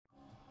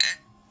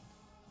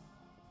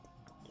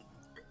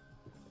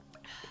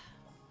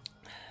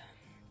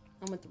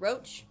I'm with the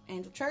Roach,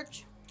 Angel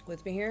Church.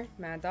 With me here,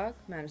 Mad Dog,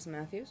 Madison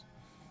Matthews.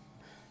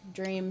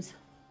 Dreams.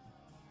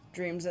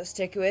 Dreams that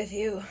stick with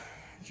you.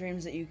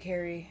 Dreams that you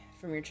carry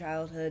from your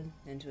childhood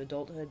into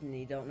adulthood and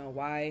you don't know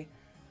why.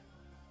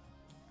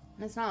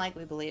 It's not like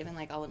we believe in,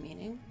 like, all the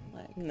meaning.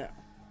 Like, no.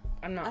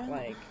 I'm not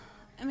like...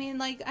 I mean,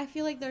 like, I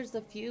feel like there's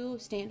the few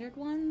standard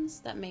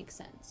ones that make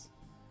sense.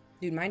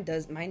 Dude,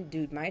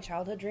 my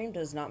childhood dream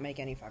does not make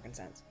any fucking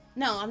sense.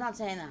 No, I'm not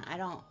saying that. I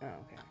don't... Oh,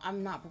 okay.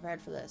 I'm not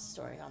prepared for this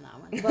story on that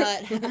one.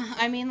 But,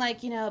 I mean,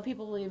 like, you know,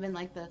 people believe in,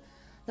 like, the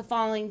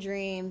falling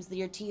dreams,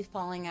 your teeth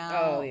falling out.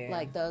 Oh, yeah.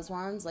 Like, those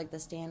ones, like, the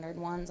standard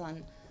ones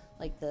on,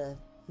 like, the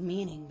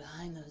meaning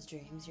behind those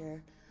dreams.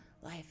 Your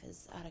life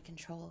is out of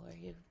control or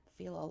you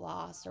feel a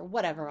loss or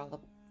whatever all the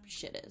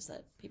shit is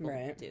that people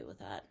do with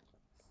that.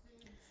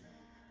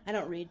 I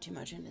don't read too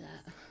much into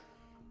that.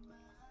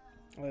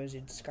 Otherwise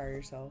you'd scar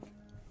yourself.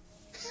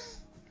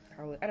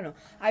 Probably. I don't know.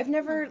 I've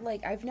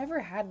never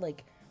had,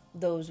 like,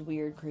 those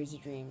weird, crazy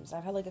dreams.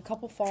 I've had, like, a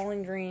couple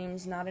falling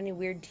dreams, not any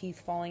weird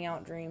teeth falling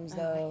out dreams,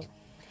 though.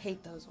 I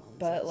hate those ones.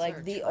 But,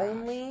 like, the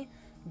only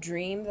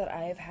dream that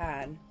I've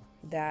had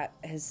that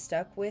has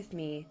stuck with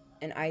me,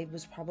 and I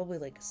was probably,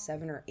 like,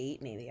 7 or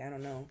 8, maybe, I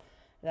don't know,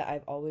 that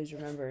I've always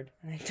remembered,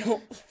 and I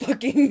don't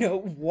fucking know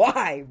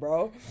why,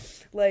 bro.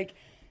 Like,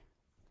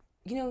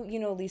 you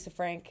know Lisa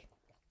Frank?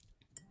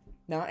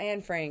 Not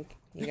Anne Frank,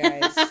 you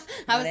guys.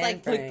 I was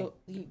like,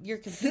 you're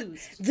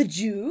confused. The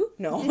Jew?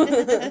 No.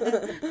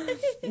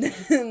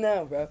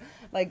 No, bro.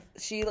 Like,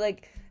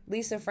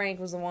 Lisa Frank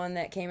was the one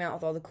that came out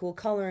with all the cool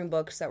coloring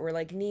books that were,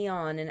 like,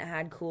 neon, and it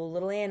had cool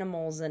little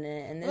animals in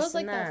it, and this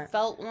and that. Those, like, the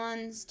felt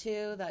ones,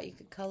 too, that you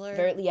could color?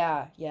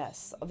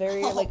 Yes.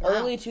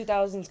 Early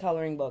 2000s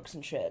coloring books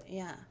and shit.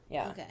 Yeah.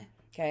 Yeah.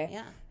 Okay.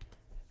 Yeah.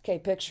 Okay,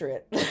 picture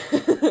it.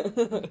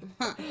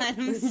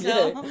 I'm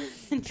so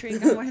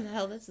intrigued on where the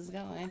hell this is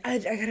going. I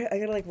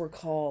gotta, like,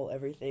 recall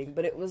everything,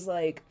 but it was,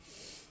 like,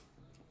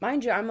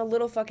 mind you, I'm a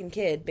little fucking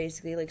kid,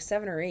 basically, like,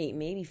 7 or 8,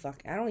 maybe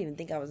I don't even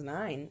think I was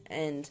 9,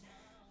 and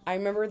I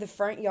remember the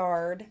front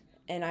yard,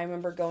 and I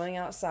remember going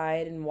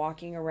outside and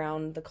walking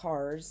around the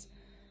cars,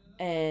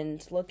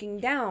 and looking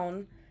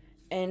down,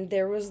 and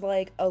there was,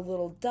 like, a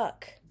little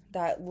duck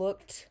that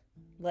looked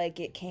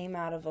like it came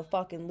out of a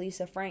fucking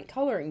Lisa Frank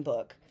coloring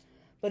book.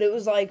 But it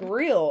was, like,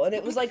 real, and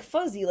it was, like,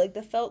 fuzzy, like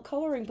the felt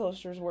coloring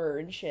posters were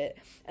and shit.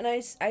 And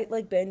I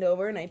like, bend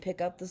over, and I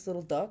pick up this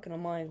little duck, and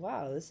I'm like,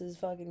 wow, this is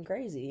fucking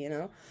crazy, you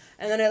know?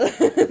 And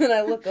then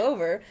I look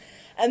over,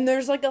 and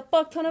there's, like, a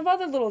fuck ton of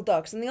other little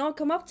ducks, and they all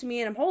come up to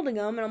me, and I'm holding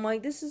them, and I'm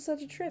like, this is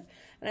such a trip.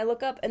 And I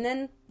look up, and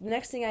then the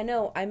next thing I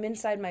know, I'm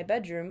inside my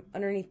bedroom,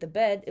 underneath the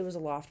bed. It was a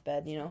loft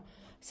bed, you know?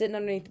 Sitting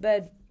underneath the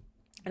bed,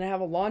 and I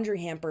have a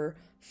laundry hamper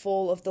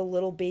full of the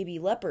little baby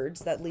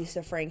leopards that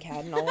Lisa Frank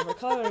had in all of her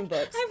coloring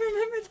books. I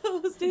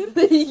remember those, dude.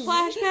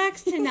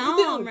 Flashbacks to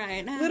now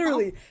right now.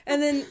 Literally.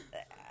 And then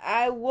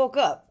I woke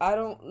up. I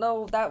don't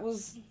know.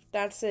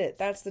 That's it.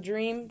 That's the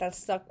dream. That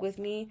stuck with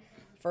me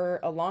for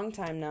a long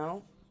time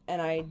now.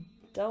 And I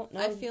don't know.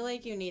 I feel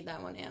like you need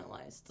that one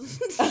analyzed.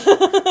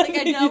 Like,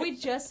 I know we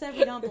just said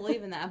we don't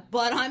believe in that,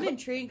 but I'm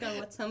intrigued on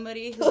what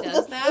somebody who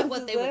does that,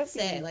 what they would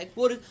say. Like,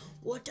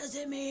 what does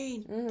it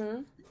mean?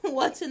 Mm-hmm.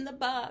 What's in the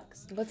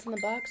box? What's in the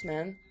box,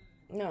 man?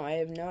 No, I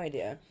have no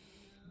idea.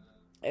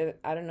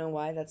 I don't know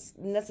why. That's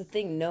the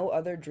thing. No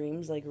other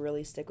dreams, like,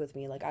 really stick with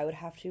me. Like, I would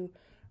have to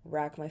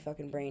rack my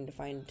fucking brain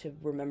to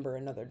remember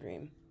another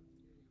dream.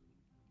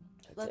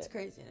 That's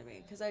crazy to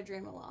me, because I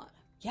dream a lot.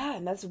 Yeah,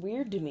 and that's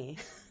weird to me.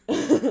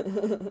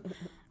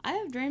 I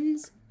have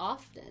dreams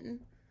often.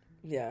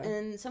 Yeah.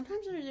 And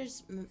sometimes they're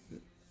just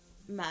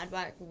mad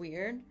whack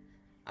weird.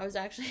 I was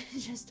actually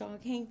just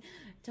talking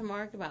to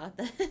Mark about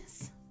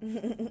this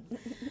the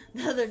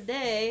other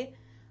day,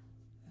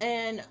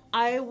 and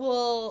I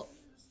will,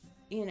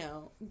 you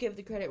know, give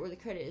the credit where the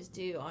credit is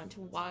due on to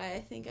why I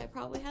think I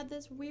probably had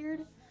this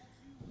weird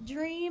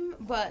dream.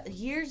 But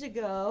years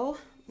ago,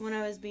 when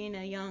I was being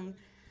a young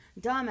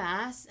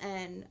dumbass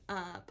and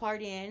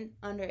partying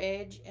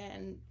underage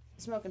and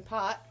smoking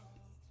pot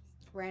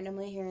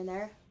randomly here and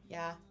there,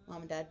 yeah,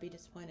 mom and dad be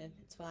disappointed.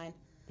 It's fine.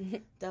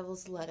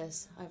 Devil's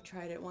lettuce. I've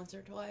tried it once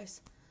or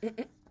twice.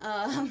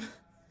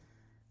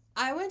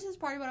 I went to this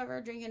party,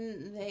 whatever,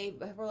 drinking. They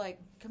were like,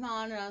 come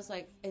on. And I was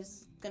like,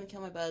 it's going to kill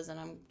my buzz and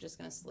I'm just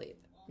going to sleep.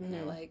 Mm-hmm. And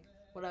they're like,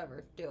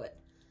 whatever, do it.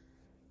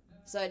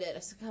 So I did. I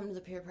succumbed to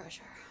the peer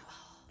pressure.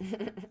 Oh,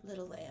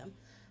 little lamb.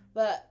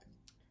 But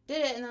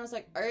did it, and I was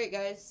like, all right,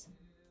 guys,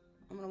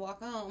 I'm going to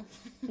walk home.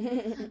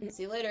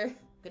 See you later.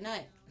 Good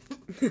night.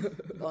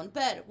 Going to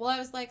bed. Well, I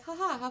was like,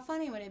 haha, how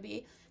funny would it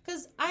be?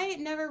 Because I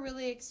never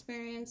really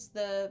experienced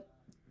the,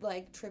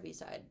 like, trippy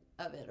side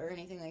of it or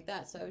anything like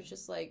that. So I was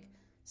just, like,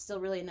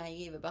 still really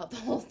naive about the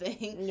whole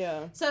thing.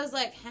 Yeah. So I was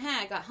like,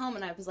 haha, I got home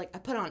and I was like, I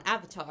put on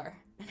Avatar.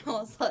 And I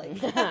was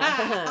like,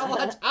 I'll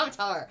watch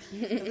Avatar.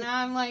 And now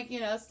I'm like, you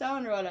know,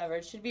 stoned or whatever.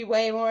 It should be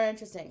way more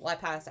interesting. Well, I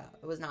passed out.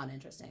 It was not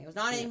interesting. It was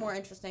not any more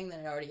interesting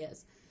than it already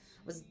is.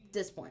 I was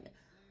disappointed.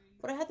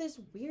 But I had this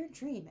weird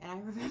dream, and I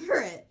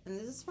remember it. And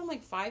this is from,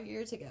 like, 5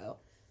 years ago.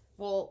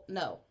 Well,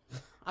 no.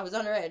 I was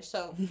underage,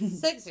 so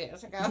 6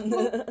 years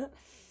ago.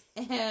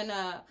 And,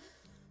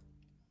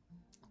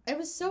 it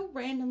was so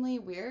randomly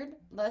weird.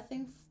 That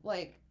thing,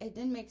 like, it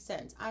didn't make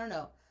sense. I don't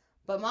know.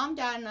 But Mom,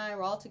 Dad, and I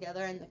were all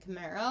together in the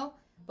Camaro,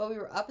 but we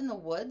were up in the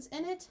woods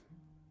in it.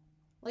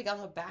 Like, on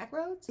the back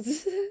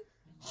roads.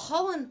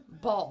 Hauling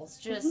balls.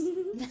 Just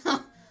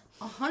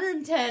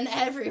 110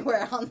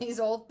 everywhere on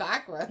these old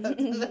back roads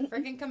in the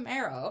freaking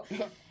Camaro.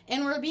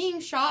 And we're being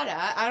shot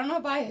at. I don't know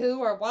by who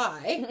or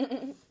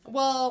why.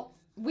 Well,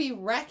 we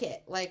wreck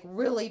it, like,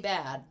 really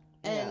bad.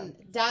 And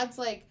Dad's,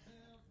 like,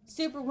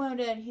 super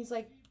wounded. He's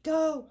like,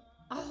 go,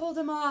 I'll hold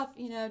him off,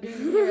 you know, doing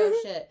hero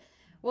shit.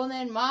 Well,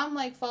 then Mom,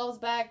 like, falls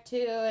back,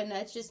 too, and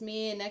that's just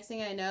me, and next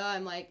thing I know,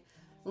 I'm, like,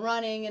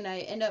 running, and I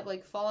end up,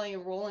 like, falling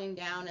and rolling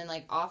down and,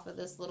 like, off of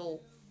this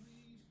little,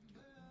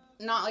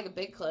 not, like, a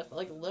big cliff, but,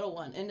 like, a little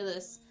one, into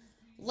this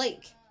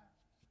lake.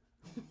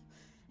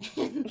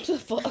 And, what the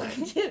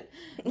fuck? Dude,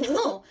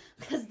 no,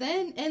 because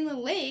then in the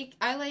lake,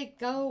 I, like,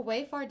 go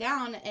way far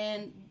down,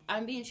 and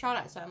I'm being shot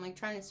at, so I'm, like,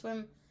 trying to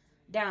swim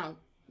down,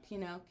 you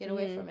know, get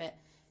away from it.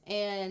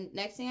 And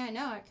next thing I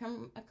know, I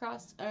come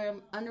across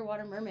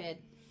underwater mermaid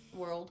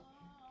world.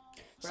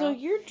 Bro. So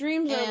your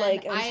dreams are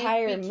like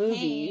entire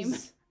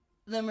movies.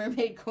 The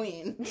Mermaid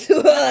Queen.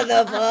 What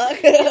the fuck?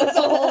 It was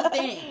a whole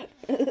thing.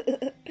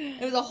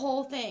 It was a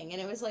whole thing,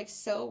 and it was like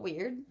so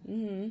weird.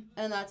 Mm-hmm.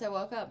 And that's I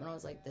woke up and I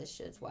was like, "This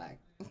shit's whack."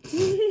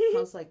 I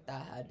was like,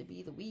 "That had to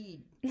be the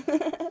weed."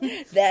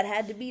 That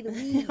had to be the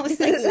weed. I was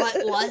like,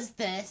 "What was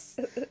this?"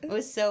 It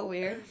was so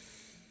weird.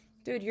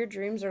 Dude, your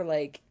dreams are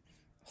like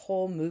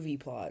whole movie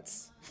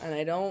plots, and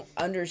I don't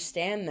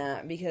understand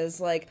that because,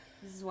 like,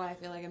 this is why I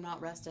feel like I'm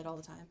not rested all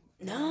the time.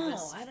 No,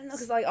 I don't know,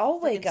 because, like, I'll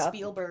wake up...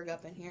 Spielberg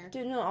up in here.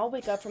 Dude, no, I'll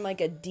wake up from,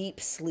 like, a deep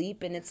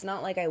sleep, and it's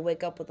not like I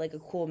wake up with, like, a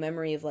cool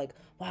memory of, like,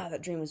 wow,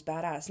 that dream was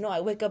badass. No, I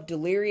wake up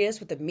delirious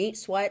with the meat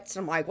sweats,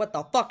 and I'm like, what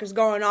the fuck is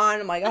going on?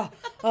 I'm like, oh,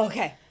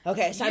 okay,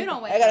 so I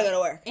gotta go to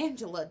work.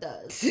 Angela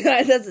does.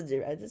 That's a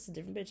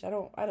different bitch.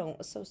 I don't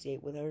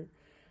associate with her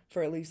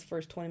for at least the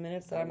first 20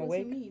 minutes that I'm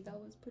awake. That wasn't me. That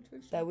was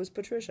Patricia. That was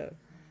Patricia.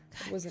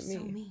 God, That wasn't me.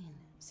 So mean.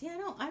 See, I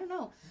don't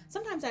know.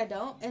 Sometimes I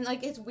don't, and,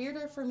 like, it's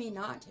weirder for me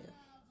not to.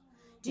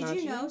 Did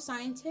you know,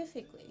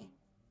 scientifically,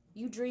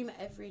 you dream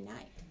every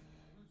night?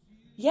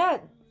 Yeah.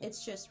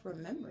 It's just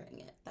remembering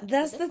it.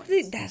 That's the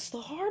thing. That's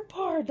the hard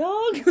part,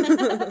 dog.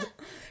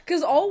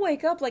 Because I'll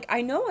wake up, like,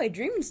 I know I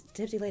dream.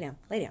 Tipsy, lay down.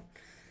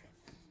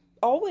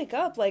 I'll wake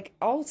up, like,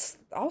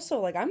 also,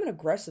 like, I'm an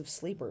aggressive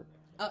sleeper.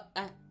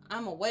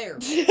 I'm aware.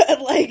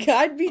 Like,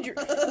 I'd be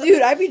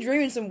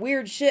dreaming some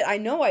weird shit. I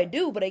know I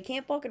do, but I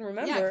can't fucking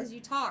remember. Yeah, because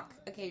you talk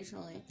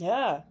occasionally.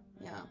 Yeah.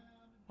 Yeah.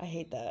 I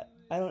hate that.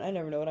 I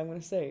never know what I'm going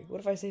to say. What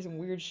if I say some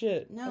weird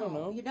shit? No, I don't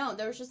know. You don't.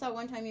 There was just that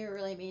one time you were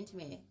really mean to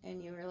me,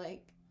 and you were,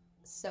 like,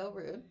 so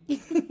rude.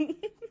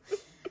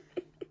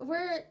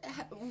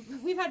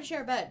 We've had to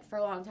share a bed for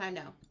a long time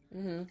now.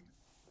 Mm-hmm.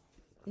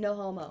 No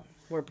homo.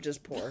 We're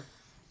just poor.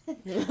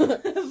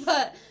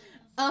 But,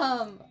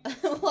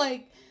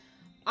 like,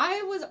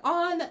 I was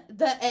on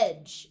the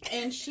edge,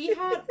 and she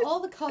had all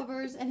the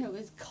covers, and it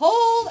was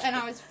cold, and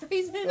I was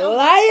freezing.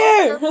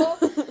 Liar!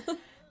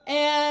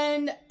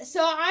 And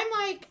so I'm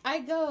like, I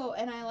go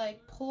and I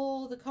like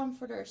pull the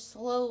comforter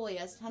slowly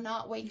as to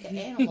not wake the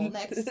animal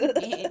next to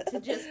me, to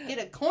just get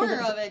a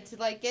corner of it to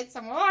like get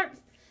some warmth.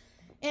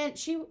 And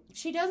she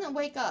doesn't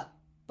wake up,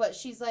 but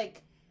she's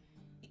like,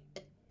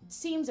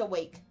 seems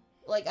awake.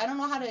 Like, I don't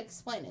know how to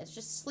explain it. It's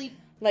just sleep.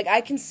 Like,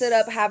 I can sit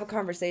up, have a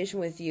conversation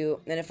with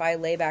you, and if I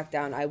lay back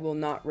down, I will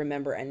not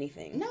remember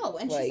anything. No,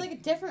 and like, she's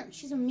like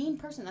she's a mean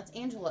person. That's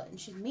Angela, and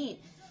she's mean.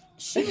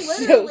 She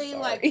literally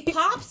like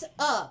pops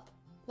up.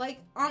 Like,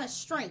 on a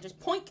string, just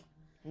poink.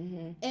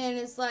 Mm-hmm. And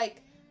it's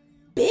like,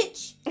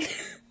 bitch,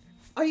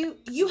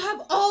 you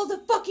have all the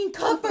fucking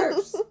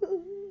covers.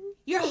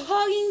 You're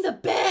hogging the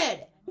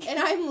bed. And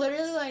I'm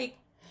literally like,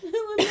 no,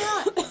 I'm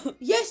not.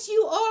 Yes,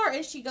 you are.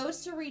 And she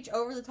goes to reach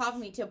over the top of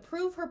me to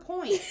prove her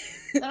point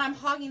that I'm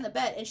hogging the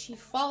bed. And she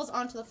falls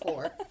onto the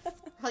floor.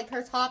 Like,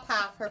 her top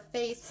half, her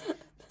face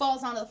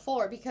falls onto the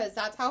floor because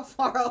that's how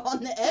far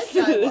on the edge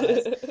I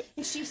was.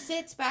 And she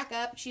sits back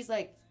up. She's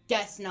like,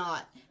 guess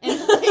not. And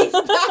lays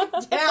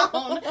back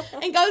down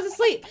and goes to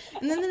sleep.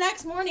 And then the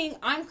next morning,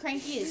 I'm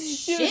cranky as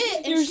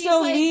shit. You're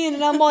so like, mean.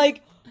 And I'm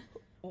like,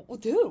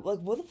 dude, like,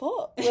 what the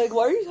fuck? Like,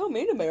 why are you so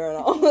mean to me right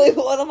now? Like,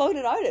 what the fuck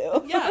did I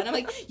do? Yeah, and I'm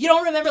like, you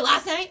don't remember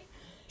last night?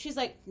 She's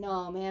like,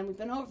 no, man, we've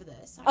been over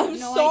this. I'm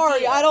sorry.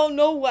 Idea. I don't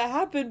know what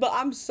happened, but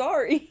I'm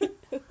sorry.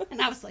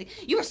 And I was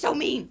like, you were so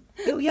mean.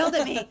 You yelled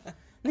at me.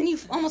 Then you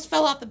almost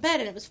fell off the bed,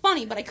 and it was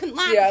funny, but I couldn't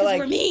laugh because like,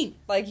 you were mean.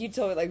 Like, you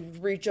told me, like,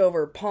 reach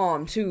over,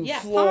 palm to floor.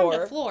 Yeah, palm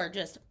to floor,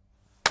 just.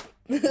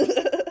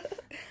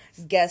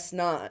 Guess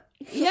not.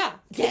 Yeah,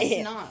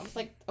 guess not. I was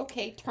like,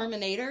 okay,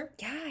 Terminator.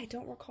 Yeah, I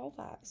don't recall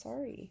that.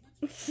 Sorry.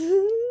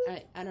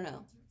 I don't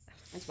know.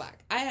 It's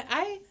whack.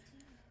 I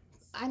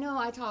know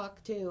I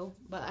talk, too,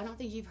 but I don't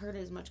think you've heard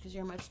it as much because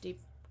you're a much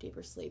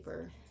deeper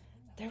sleeper.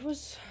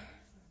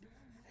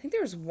 I think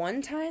there was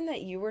one time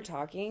that you were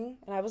talking,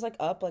 and I was, like,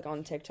 up, like,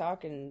 on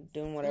TikTok and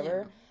doing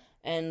whatever,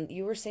 and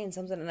you were saying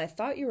something, and I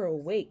thought you were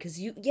awake,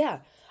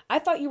 I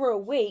thought you were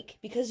awake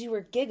because you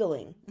were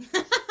giggling.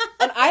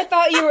 And I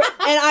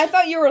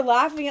thought you were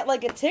laughing at,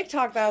 like, a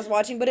TikTok that I was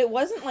watching, but it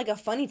wasn't, like, a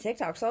funny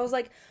TikTok. So I was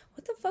like,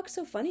 what the fuck's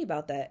so funny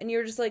about that? And you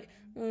were just like,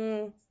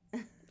 And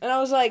I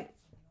was like,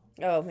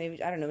 oh,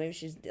 maybe, I don't know, maybe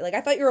she's, like,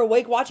 I thought you were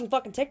awake watching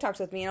fucking TikToks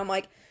with me. And I'm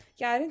like,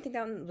 yeah, I didn't think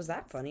that one was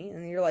that funny.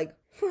 And you're like,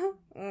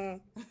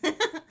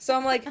 So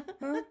I'm like,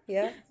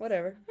 yeah,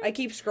 whatever. I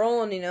keep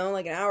scrolling, you know,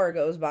 like an hour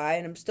goes by,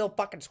 and I'm still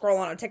fucking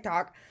scrolling on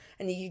TikTok.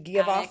 And you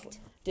give off,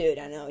 dude,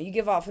 I know, you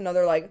give off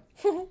another, like,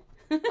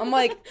 I'm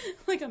like...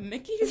 like a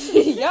Mickey?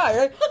 Yeah,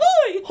 you're like,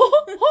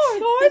 hi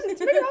guys, it's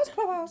Mickey Mouse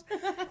Clubhouse.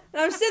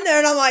 And I'm sitting there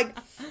and I'm like,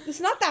 it's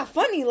not that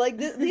funny. Like,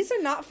 these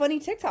are not funny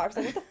TikToks.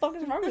 Like, what the fuck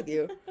is wrong with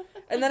you?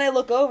 And then I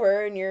look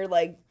over and you're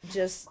like,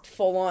 just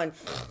full on,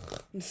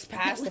 just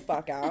pass the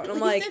fuck out. And I'm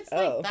like, it's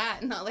oh. like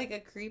that, not like a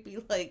creepy,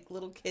 like,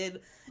 little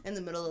kid in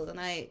the middle of the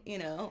night, you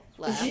know,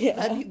 laugh. Yeah.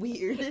 That'd be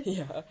weird.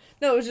 Yeah.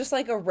 No, it was just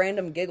like a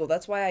random giggle.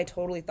 That's why I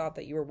totally thought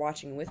that you were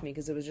watching with me,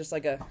 because it was just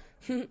like a...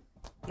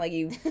 like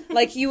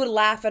you would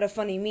laugh at a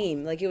funny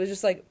meme. Like, it was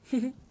just like,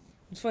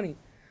 it's funny.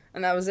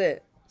 And that was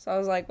it. So I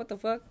was like, what the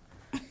fuck?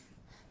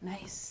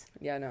 Nice.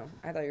 Yeah, no.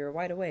 I thought you were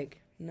wide awake.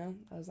 No,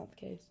 that was not the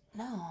case.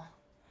 No.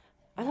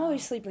 I'm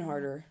always sleeping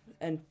harder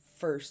and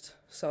first,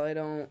 so I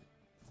don't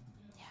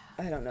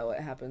know what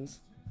happens.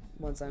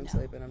 Once I'm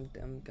sleeping,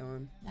 I'm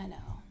gone. I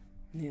know.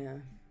 Yeah.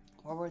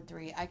 World War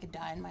III, I could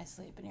die in my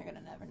sleep and you're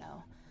gonna never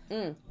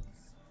know.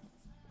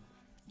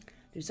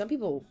 Dude, some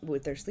people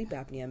with their sleep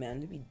apnea,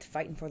 man, they be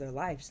fighting for their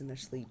lives in their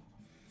sleep.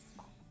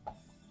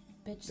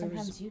 Bitch,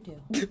 sometimes you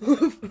do.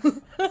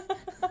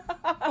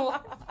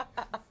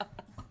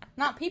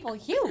 Not people,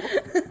 you.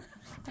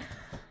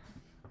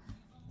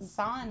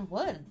 Sawing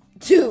wood.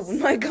 Dude,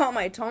 when I got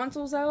my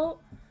tonsils out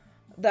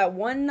that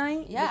one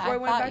night before I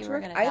went back to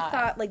work, I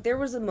thought, like, there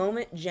was a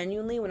moment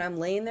genuinely when I'm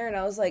laying there and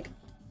I was like,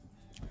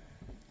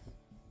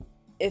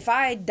 if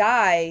I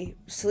die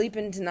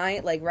sleeping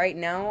tonight, like right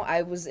now,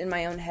 I was in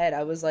my own head.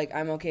 I was like,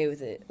 I'm okay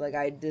with it.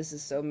 Like, this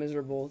is so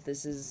miserable.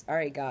 This is, all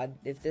right, God,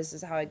 if this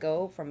is how I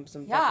go from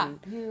some fucking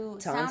you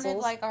tonsils. sounded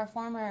like our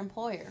former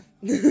employer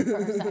for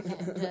a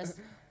second. Just.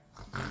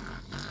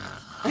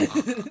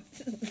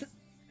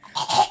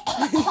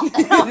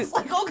 And I was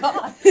like, oh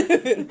God.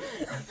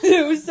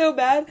 It was so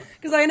bad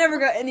because I never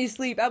got any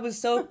sleep. I was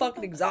so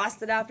fucking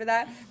exhausted after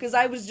that because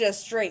I was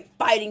just straight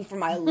fighting for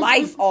my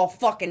life all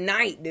fucking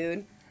night,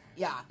 dude.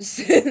 Yeah.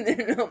 Sitting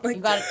there and I'm like,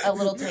 You got a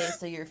little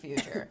taste of your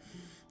future.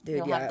 Dude,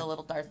 You'll have the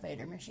little Darth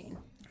Vader machine.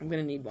 I'm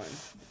gonna need one.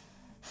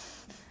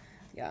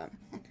 Yeah.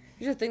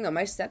 Here's the thing though,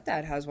 my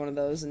stepdad has one of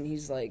those and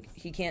he's like,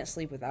 he can't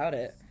sleep without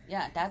it.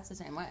 Yeah, Dad's the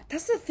same way.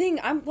 That's the thing.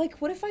 I'm like,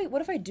 what if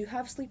I do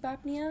have sleep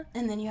apnea?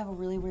 And then you have a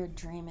really weird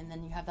dream and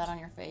then you have that on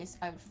your face?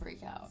 I would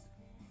freak out.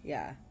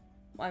 Yeah.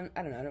 Well,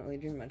 I don't know. I don't really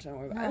dream much. I don't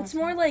worry about it. No, It's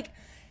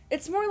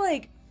more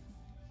like,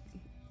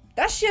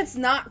 that shit's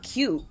not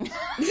cute.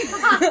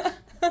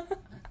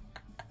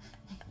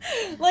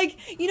 Like,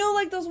 you know,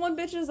 like those one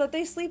bitches that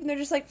they sleep and they're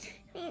just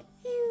like, and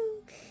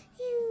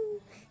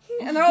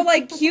they're all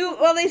like cute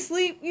while they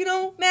sleep, you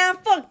know? Man,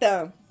 fuck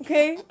them,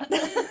 okay?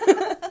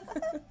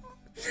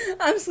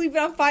 I'm sleeping,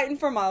 I'm fighting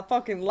for my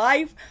fucking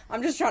life.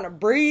 I'm just trying to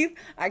breathe.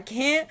 I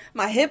can't.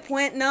 My hip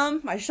went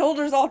numb. My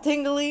shoulder's all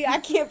tingly. I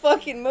can't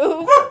fucking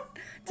move.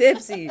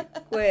 Tipsy.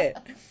 Quit.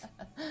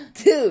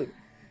 Dude,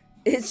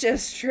 it's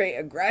just straight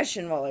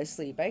aggression while I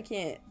sleep. I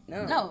can't.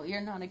 No,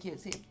 you're not a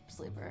cute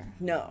sleeper.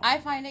 No. I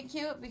find it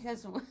cute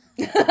because like,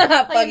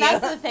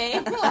 that's the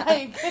thing.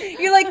 Like,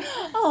 you're like,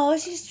 oh,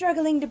 she's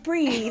struggling to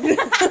breathe.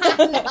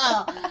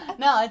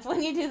 No, it's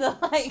when you do the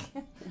like.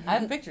 I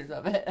have pictures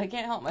of it. I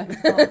can't help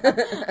myself.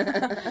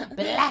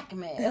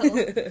 Blackmail.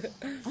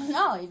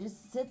 No, you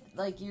just sit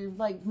like you're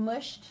like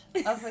mushed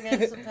up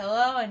against the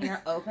pillow and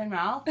you're open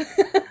mouth,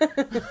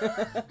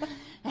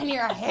 and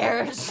your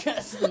hair is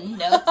just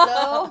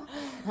nutso.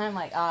 And I'm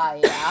like,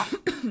 yeah.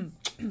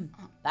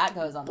 That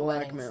goes on the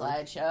wedding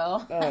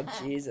slideshow. Oh,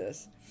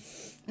 Jesus.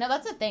 No,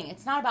 that's the thing.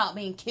 It's not about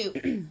being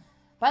cute.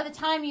 By the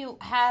time you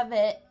have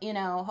it, you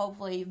know,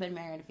 hopefully you've been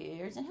married a few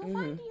years, and he'll find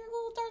your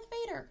little Darth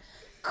Vader.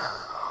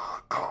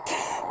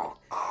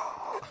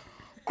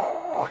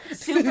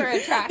 Super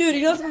attractive. Dude,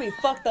 you know what's gonna be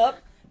fucked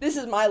up? This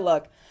is my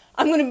luck.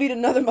 I'm gonna meet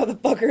another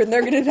motherfucker, and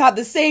they're gonna have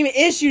the same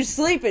issue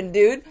sleeping,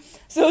 dude.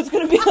 So it's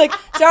gonna be like,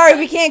 sorry,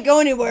 we can't go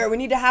anywhere. We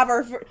need to have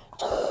our...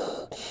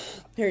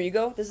 Here you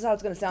go. This is how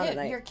it's going to sound at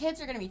night. Your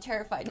kids are going to be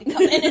terrified to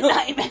come in at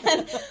night,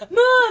 man.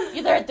 Mom!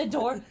 You're there at the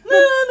door. Mom,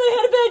 I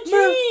had a bad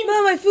dream.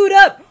 Mom, my food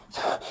up.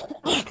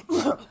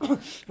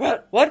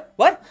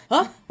 What?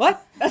 Huh?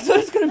 What? That's what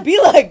it's going to be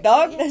like,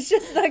 dog. That's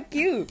just not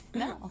cute.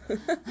 No.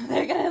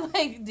 They're going to,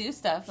 like, do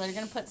stuff. They're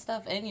going to put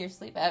stuff in your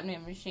sleep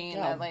apnea machine.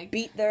 Yeah, that, like...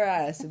 beat their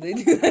ass if they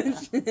do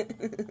that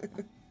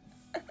shit.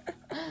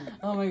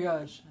 Oh, my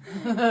gosh.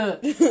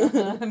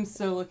 I'm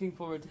so looking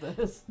forward to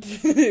this.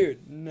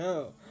 Dude,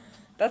 no.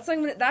 That's like,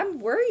 I'm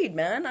worried,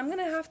 man. I'm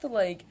gonna have to,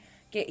 like,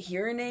 get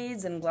hearing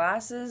aids and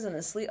glasses and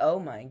a sleep... Oh,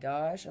 my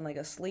gosh. And, like,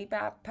 a sleep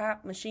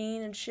app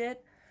machine and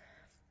shit.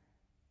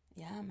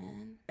 Yeah,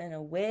 man. And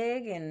a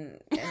wig and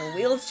a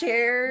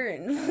wheelchair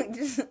and like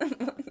just.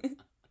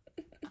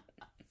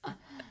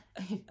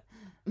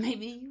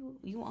 Maybe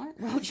you aren't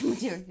roach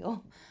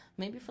material.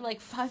 Maybe for like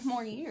 5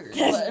 more years.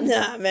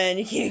 Nah, man,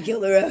 you can't kill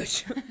the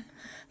roach. I'm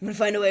gonna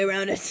find a way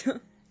around it.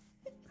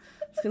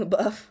 It's gonna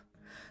buff.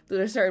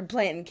 Then I started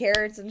planting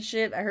carrots and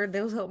shit. I heard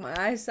those help my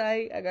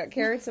eyesight. I got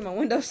carrots in my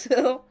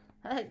windowsill.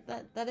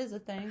 That is a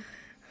thing.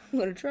 I'm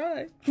gonna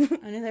try.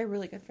 I know they're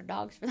really good for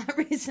dogs for that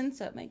reason,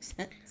 so it makes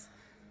sense.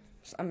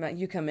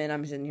 You come in,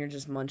 I'm sitting here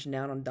just munching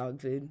down on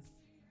dog food.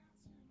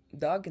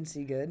 Dog can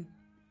see good.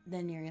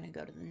 Then you're gonna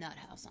go to the nut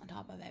house on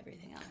top of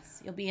everything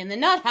else. You'll be in the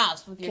nut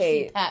house with your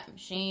CPAP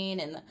machine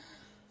and the...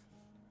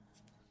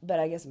 But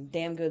I get some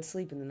damn good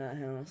sleep in the nut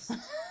house.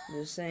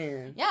 Just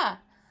saying. Yeah.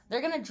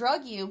 They're gonna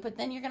drug you, but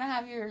then you're gonna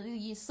have your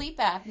sleep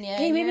apnea.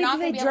 Hey, maybe if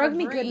they drug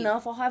me breathe. good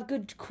enough, I'll have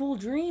good, cool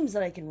dreams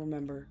that I can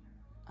remember.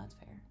 That's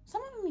fair.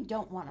 Some of them you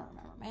don't want to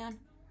remember, man.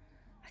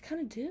 I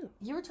kind of do.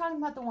 You were talking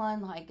about the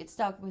one, like, it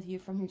stuck with you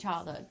from your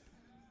childhood.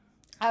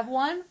 I have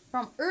one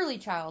from early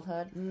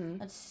childhood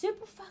that's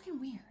super fucking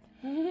weird.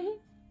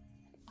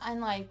 And,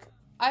 like,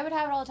 I would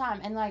have it all the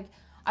time. And, like,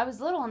 I was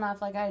little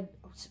enough, like, I'd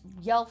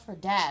yell for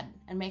Dad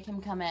and make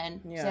him come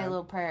in, say a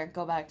little prayer,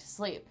 go back to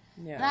sleep.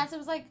 Yeah. And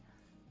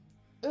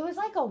it was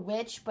like a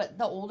witch, but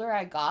the older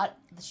I got,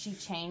 she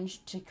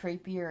changed to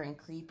creepier and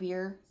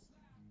creepier.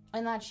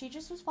 And that she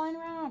just was flying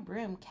around on a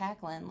broom,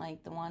 cackling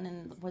like the one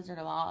in the Wizard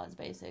of Oz,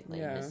 basically.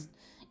 Yeah. Just,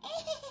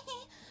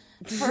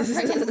 for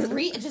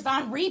freaking just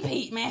on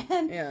repeat,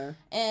 man. Yeah.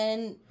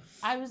 And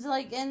I was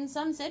like in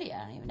some city,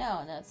 I don't even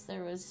know. And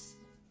there was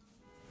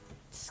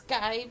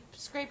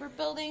skyscraper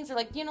buildings, or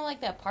like, you know,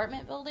 like the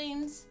apartment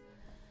buildings.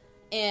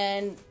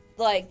 And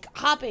like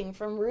hopping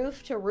from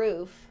roof to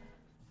roof.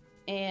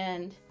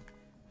 And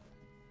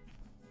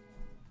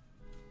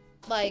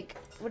like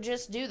would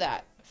just do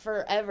that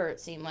forever, it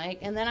seemed like.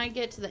 And then I'd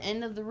get to the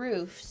end of the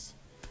roofs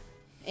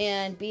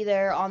and be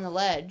there on the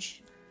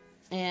ledge,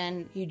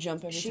 and you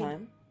jump every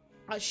time.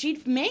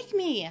 She'd make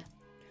me.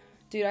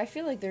 Dude, I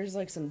feel like there's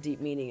like some deep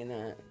meaning in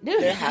that.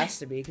 Dude, there has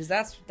to be, because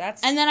that's.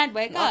 And then I'd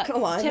wake up.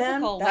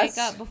 Typical, wake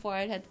up before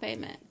I'd hit the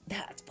pavement.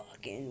 That's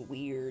fucking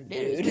weird,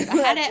 dude. I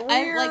had it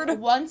like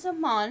once a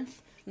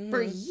month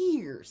for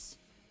years.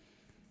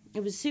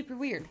 It was super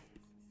weird.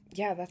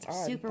 Yeah, that's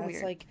odd. That's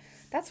weird. Like,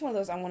 that's one of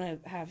those I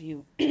want to have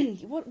you.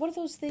 What are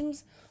those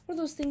things? What are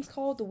those things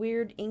called? The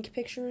weird ink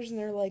pictures, and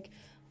they're like,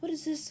 what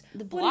is this?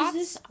 The blots? What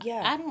is this?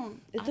 Yeah, I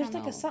don't. There's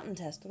like a something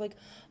test. They're like,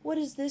 what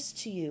is this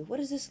to you? What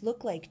does this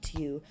look like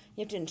to you?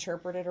 You have to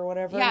interpret it or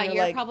whatever. Yeah,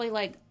 you're like, probably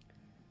like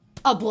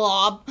a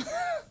blob.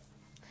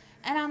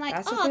 And I'm like,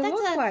 that's what they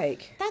look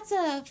like. That's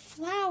a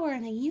flower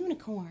and a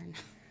unicorn.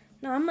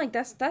 No, I'm like,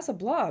 that's a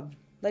blob.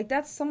 Like,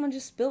 that's someone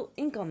just spilled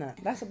ink on that.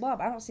 That's a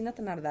blob. I don't see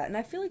nothing out of that. And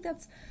I feel like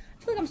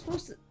I'm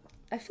supposed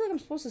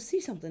to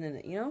see something in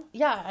it, you know?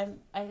 Yeah,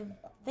 I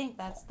think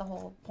that's the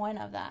whole point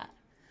of that.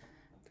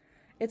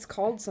 It's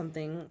called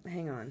something.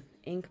 Hang on.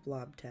 Ink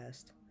Blob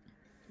Test.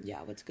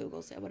 Yeah, what's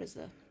Google say? What is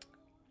the...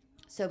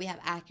 So we have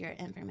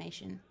accurate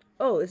information.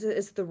 Oh,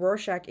 it's the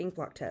Rorschach Ink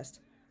Blob Test.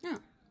 Oh.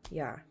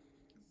 Yeah.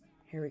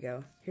 Here we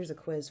go. Here's a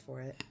quiz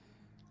for it.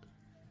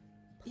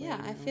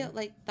 Yeah, I feel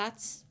like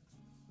that's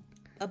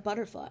a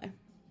butterfly.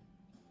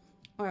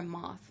 Or a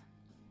moth.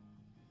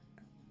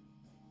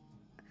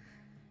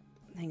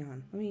 Hang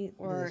on. Let me...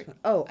 Or this one.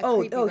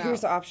 Oh,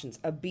 here's the options.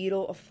 A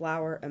beetle, a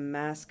flower, a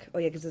mask. Oh,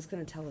 yeah, because it's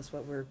going to tell us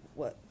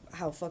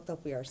how fucked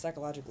up we are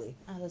psychologically.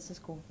 Oh, this is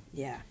cool.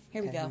 Yeah.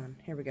 Here we go.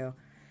 Here we go,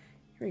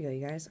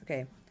 you guys.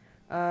 Okay.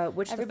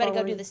 Everybody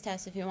go do this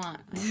test if you want.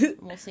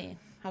 We'll see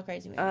how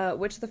crazy we are.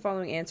 Which of the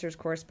following answers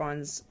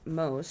corresponds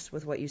most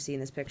with what you see in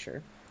this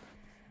picture?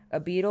 A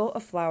beetle, a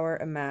flower,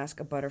 a mask,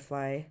 a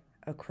butterfly,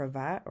 a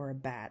cravat, or a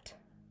bat?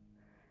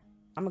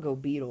 I'm going to go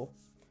beetle.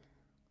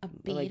 A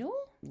beetle? Like,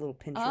 little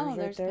pinchers there's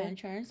right there.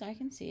 Pinchers. I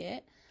can see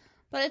it.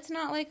 But it's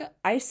not like a...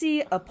 I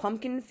see a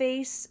pumpkin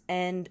face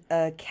and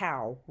a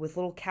cow with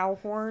little cow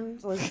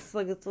horns. It's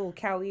like its little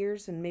cow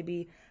ears and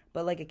maybe...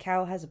 But like a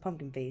cow has a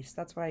pumpkin face.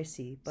 That's what I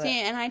see. But...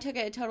 See, and I took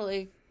it a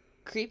totally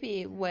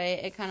creepy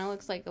way. It kind of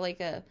looks like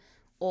a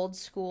old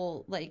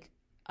school, like,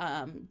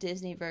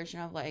 Disney version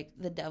of, like,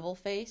 the devil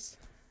face.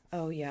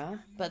 Oh, yeah?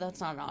 But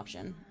that's not an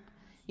option.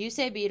 You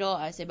say beetle,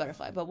 I say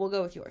butterfly. But we'll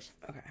go with yours.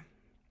 Okay.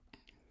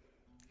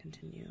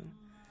 Continue.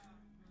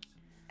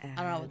 Ads.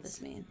 I don't know what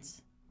this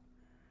means.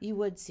 You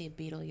would see a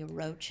beetle, you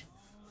roach.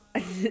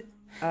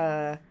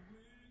 I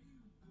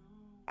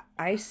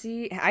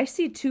see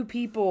two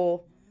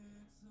people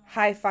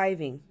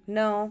high-fiving.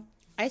 No.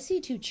 I see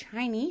two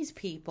Chinese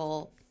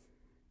people.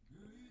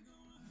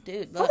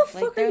 Dude, look. How the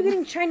fuck are you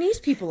getting Chinese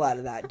people out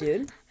of that,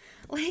 dude?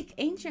 Like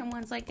ancient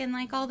ones, like in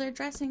like all their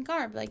dressing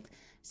garb. Like,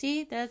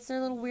 see, that's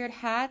their little weird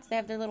hats. They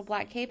have their little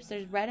black capes.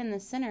 There's red in the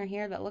center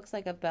here that looks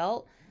like a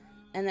belt.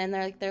 And then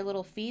they're like their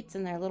little feet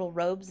and their little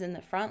robes in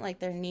the front, like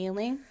they're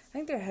kneeling. I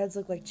think their heads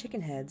look like chicken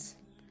heads.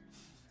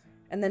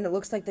 And then it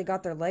looks like they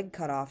got their leg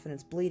cut off and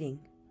it's bleeding.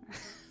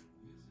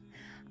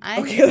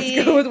 Okay,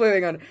 let's go with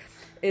wait on.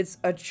 It's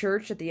a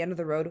church at the end of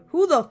the road.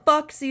 Who the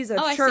fuck sees a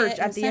church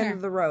at the end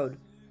of the road?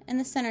 In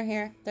the center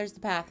here, there's the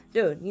path.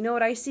 Dude, you know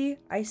what I see?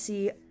 I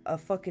see a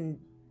fucking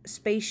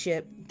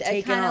spaceship taking off.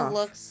 It kind of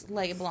looks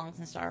like it belongs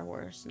in Star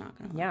Wars. Not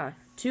gonna lie. Yeah.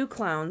 2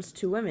 clowns,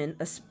 2 women,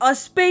 a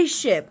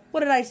spaceship. What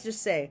did I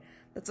just say?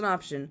 That's an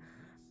option.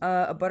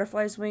 A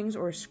butterfly's wings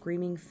or a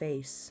screaming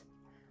face.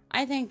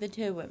 I think the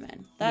 2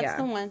 women. That's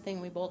the one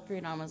thing we both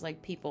agreed on was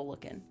like people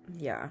looking.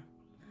 Yeah.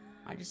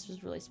 I just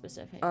was really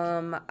specific.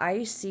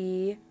 I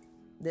see.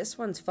 This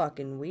one's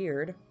fucking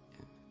weird.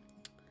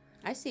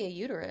 I see a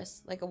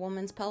uterus, like a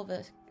woman's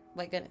pelvis,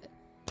 like a.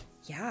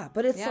 Yeah,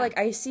 but it's like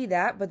I see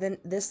that, but then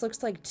this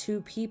looks like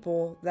 2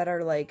 people that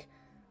are like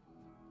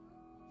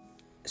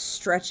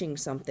stretching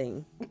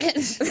something.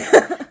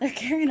 They're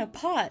carrying a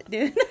pot,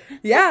 dude.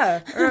 Yeah,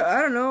 or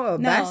I don't know.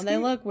 No, they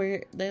look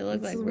weird. They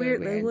look like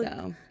weird. They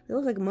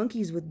look like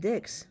monkeys with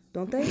dicks,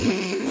 don't they?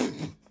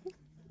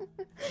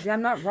 Yeah,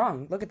 I'm not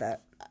wrong. Look at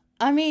that.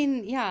 I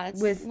mean, yeah, it's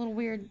a little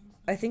weird.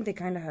 I think they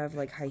kind of have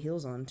like high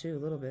heels on too, a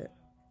little bit.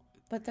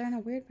 But they're in a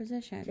weird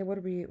position. Okay, what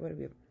are we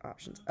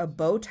options? A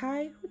bow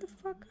tie? Who the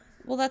fuck?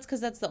 Well, that's because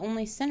that's the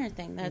only center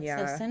thing. That's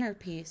the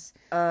centerpiece.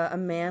 A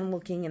man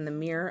looking in the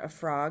mirror, a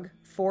frog.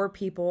 4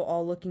 people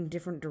all looking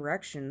different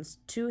directions.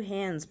 2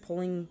 hands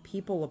pulling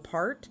people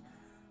apart.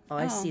 Oh,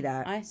 I see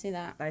that. I see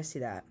that. I see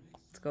that.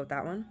 Let's go with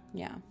that one.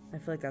 Yeah. I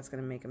feel like that's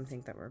going to make him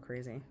think that we're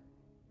crazy.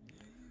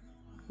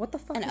 What the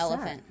fuck is an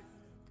elephant. That?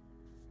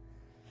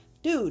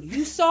 Dude,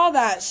 you saw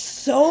that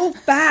so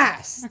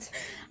fast.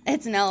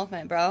 It's an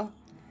elephant, bro.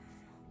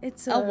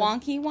 It's a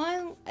wonky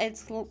one.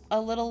 It's a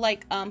little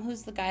like,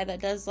 who's the guy that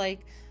does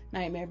like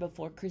Nightmare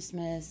Before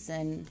Christmas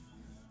and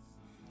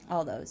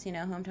all those? You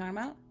know who I'm talking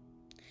about?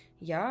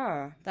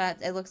 Yeah.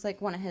 That it looks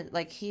like one of his,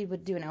 like he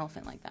would do an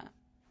elephant like that.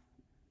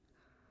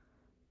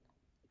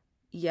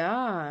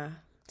 Yeah.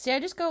 See, I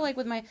just go like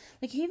with my,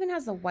 like he even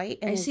has the white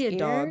in his ears.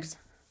 Dog.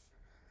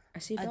 I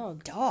see a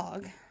dog.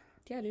 Dog?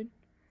 Yeah, dude.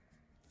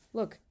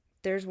 Look,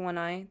 there's one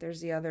eye, there's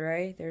the other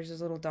eye, there's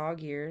his little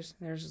dog ears,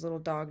 there's his little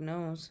dog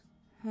nose.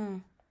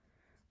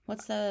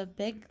 What's the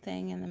big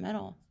thing in the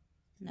middle?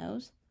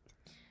 Nose?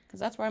 Because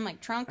that's where I'm like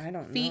trunk, I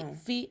don't know.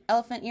 feet,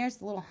 elephant ears,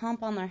 the little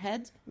hump on their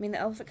heads. I mean, the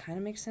elephant kind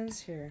of makes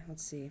sense here.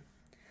 Let's see.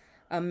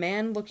 A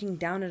man looking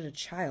down at a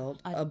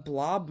child, a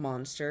blob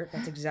monster.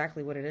 That's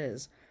exactly what it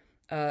is.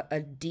 A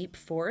deep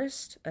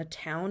forest, a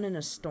town in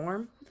a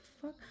storm. What the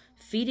fuck?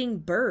 Feeding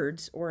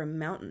birds or a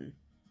mountain.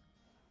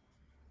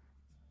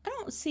 I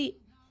don't see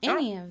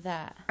any of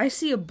that. I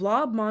see a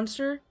blob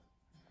monster.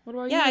 What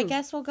about you? Yeah, I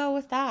guess we'll go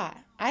with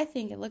that. I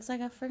think it looks like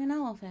a friggin'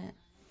 elephant.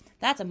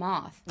 That's a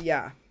moth.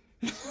 Yeah.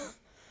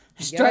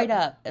 Straight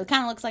up. It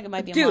kind of looks like it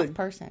might be a moth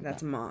person.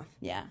 That's a moth.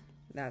 Yeah.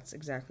 That's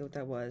exactly what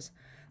that was.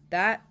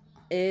 That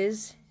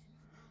is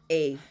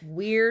a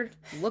weird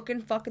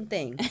looking fucking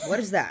thing. What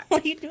is that?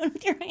 What are you doing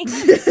with your hands?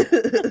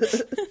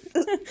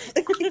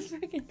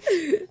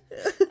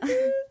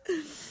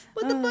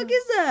 What the fuck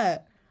is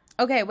that?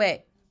 Okay,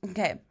 wait.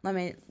 Okay, let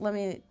me.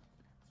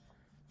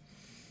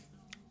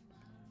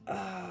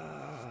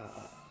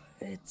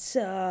 It's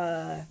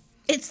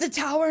the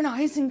tower in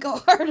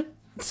Isengard.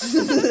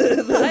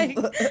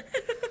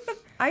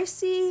 I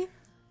see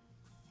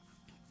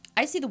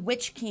the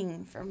Witch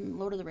King from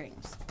Lord of the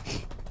Rings.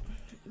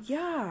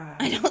 Yeah.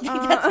 I don't think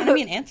that's going to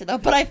be an answer, though,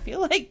 but I feel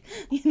like,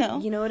 You know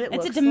what it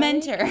looks like? It's a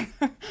Dementor.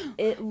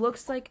 It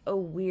looks like a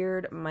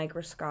weird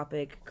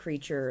microscopic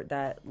creature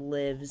that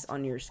lives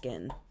on your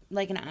skin.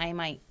 Like an eye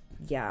mite.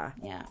 Yeah.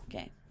 Yeah,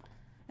 okay.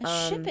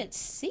 A ship at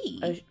sea?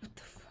 What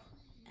the fuck?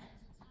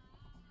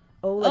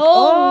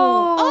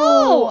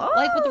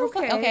 Like with the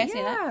reflection. Okay, I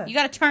see that. You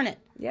got to turn it.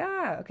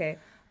 Yeah, okay.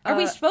 Are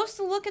we supposed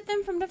to look at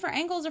them from different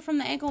angles or from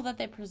the angle that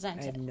they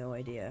presented? I have no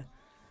idea.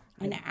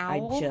 An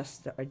owl?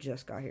 I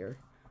just got here.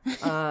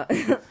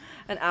 An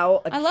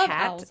owl, a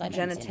cat, owls.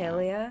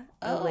 genitalia,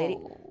 a lady.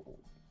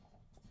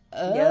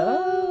 Oh.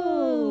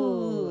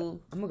 Yo.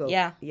 I'm gonna go.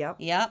 Yeah.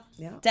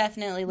 Yep.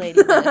 Definitely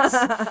lady bits.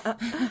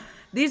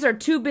 These are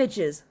 2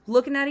 bitches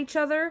looking at each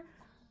other,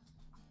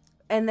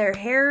 and their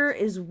hair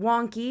is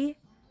wonky,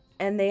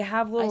 and they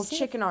have little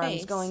chicken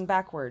arms going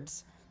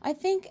backwards. I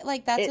think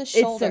like that's a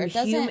shoulder.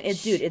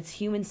 It's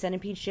human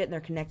centipede shit, and they're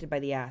connected by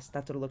the ass.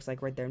 That's what it looks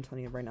like right there. I'm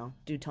telling you right now,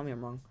 dude. Tell me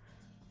I'm wrong.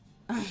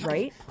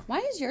 Right? Why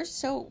is yours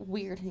so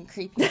weird and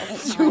creepy all the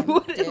That's time,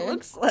 what dude? it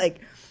looks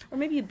like, or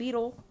maybe a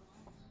beetle.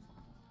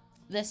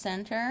 The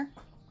center.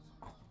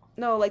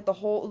 No, like the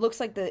whole. It looks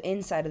like the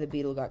inside of the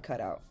beetle got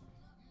cut out.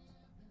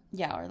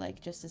 Yeah, or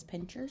like just as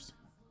pinchers.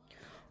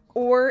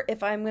 Or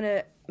if I'm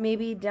gonna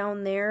maybe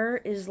down there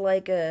is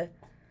like a.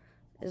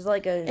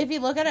 If you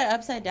look at it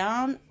upside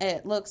down,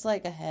 it looks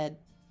like a head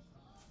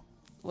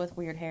with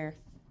weird hair.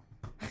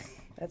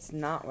 That's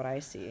not what I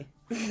see.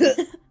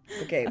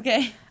 Okay.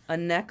 Okay. A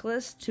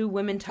necklace, 2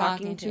 women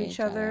talking to each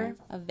other.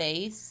 A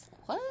vase.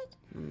 What?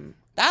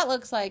 That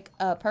looks like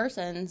a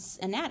person's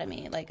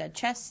anatomy, like a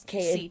chest.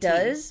 Okay, CT. it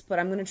does, but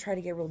I'm gonna try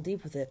to get real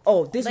deep with it.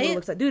 Oh, this is what it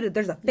looks like, dude.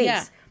 There's a face.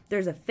 Yeah.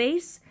 There's a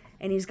face,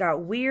 and he's got a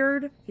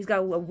weird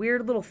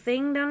little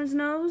thing down his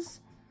nose.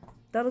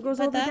 that goes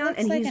But all the way that down, looks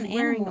and like he's an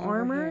wearing animal over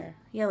armor. here.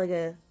 Yeah,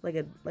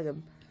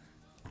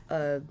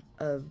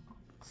 a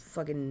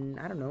fucking,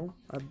 I don't know,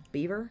 a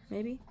beaver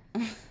maybe.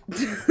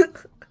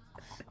 It's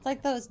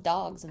like those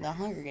dogs in the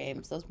Hunger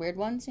Games, those weird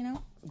ones, you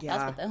know? Yeah.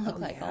 That's what they look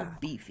like, yeah. all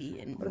beefy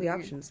and What are the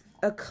weird. options?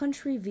 A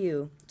country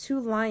view, 2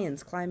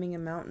 lions climbing a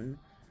mountain,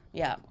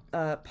 Yeah.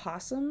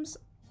 possums,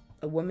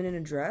 a woman in a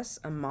dress,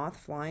 a moth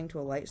flying to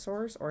a light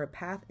source, or a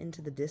path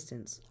into the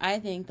distance. I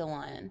think the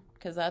lion,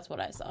 because that's what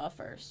I saw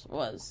first,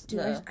 was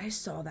Dude, I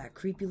saw that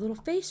creepy little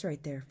face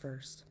right there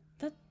first.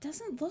 That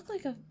doesn't look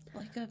like a...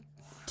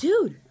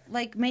 Dude.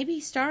 Like, maybe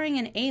starring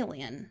an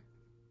alien.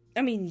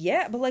 I mean,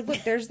 yeah, but like,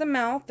 look, there's the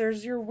mouth,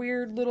 there's your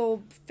weird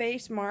little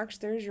face marks,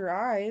 there's your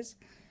eyes.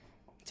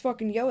 It's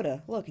fucking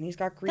Yoda. Look, and he's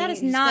got green... That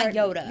is not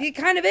Yoda. He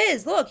kind of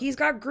is. Look, he's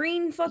got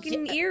green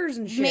fucking ears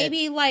and shit.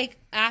 Maybe, like,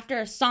 after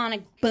a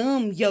sonic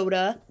boom,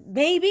 Yoda.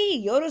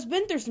 Maybe. Yoda's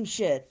been through some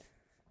shit.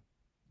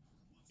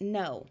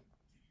 No.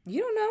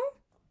 You don't know?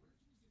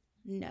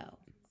 No.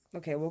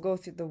 Okay, we'll go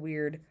through the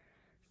weird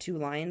 2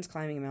 lions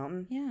climbing a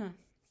mountain. Yeah.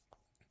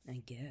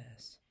 I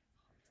guess.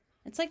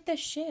 It's like the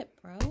ship,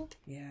 bro.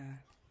 Yeah.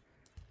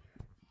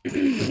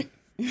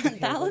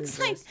 That looks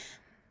like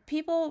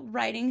people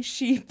riding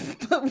sheep,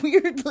 but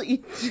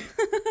weirdly.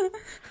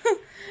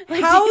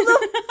 How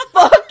the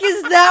fuck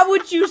is that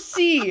what you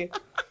see?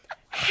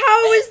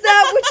 How is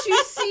that what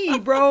you see,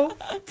 bro?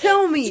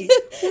 Tell me.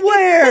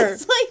 Where?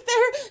 It's like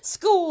they're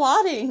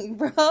squatting,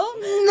 bro.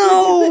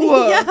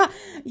 No.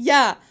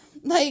 Yeah.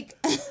 Like,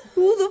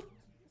 Who the...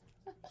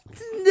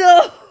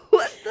 No.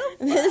 What the fuck?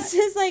 this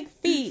is like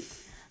feet,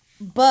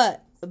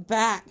 butt,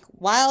 back,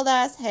 wild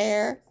ass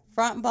hair,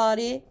 front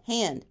body,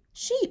 hand.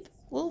 Sheep.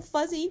 Little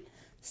fuzzy,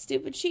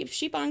 stupid sheep.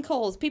 Sheep on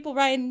coals. People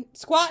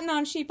squatting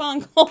on sheep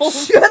on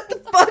coals. Shut the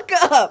fuck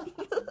up.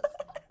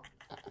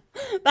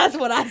 That's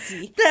what I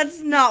see.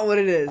 That's not what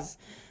it is.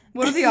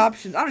 What are the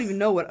options? I don't even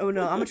know what... Oh,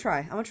 no. I'm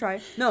gonna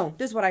try. No,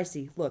 this is what I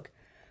see. Look.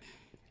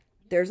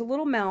 There's a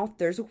little mouth.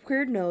 There's a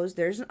weird nose.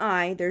 There's an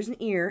eye. There's an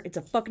ear. It's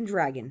a fucking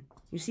dragon.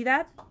 You see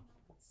that?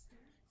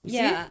 You see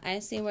it? I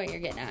see what you're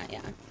getting at, yeah.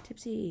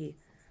 Tipsy.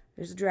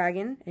 There's a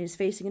dragon, and he's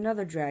facing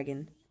another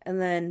dragon. And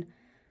then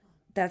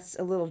that's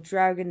a little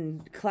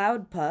dragon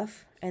cloud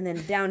puff. And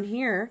then down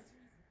here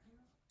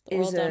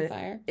is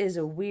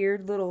a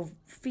weird little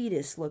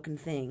fetus-looking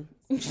thing.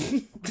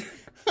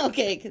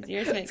 Okay, because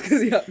yours makes... Because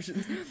the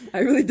options. I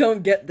really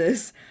don't get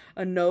this.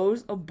 A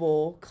nose, a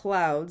bowl,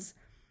 clouds,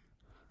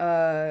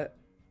 A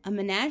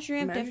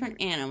menagerie of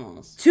different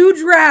animals. 2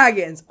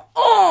 dragons.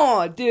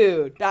 Oh,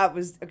 dude. That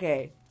was...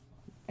 Okay.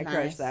 I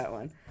crushed that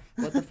one.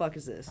 What the fuck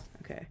is this?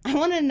 Okay. I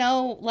want to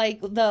know, like,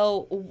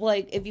 though,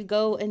 like, if you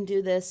go and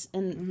do this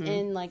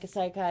in like, a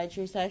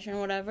psychiatry session or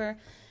whatever,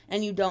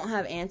 and you don't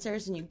have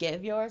answers and you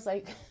give yours,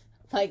 like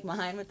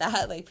mine with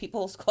that, like,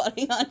 people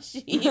squatting on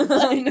sheep. Like,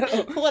 I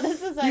know. What does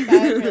the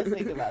psychiatrist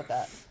think about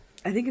that?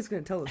 I think it's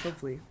going to tell us,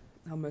 hopefully,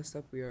 how messed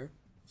up we are.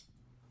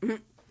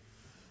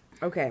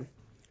 Okay.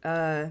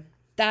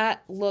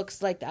 That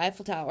looks like the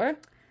Eiffel Tower.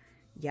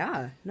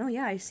 Yeah. No,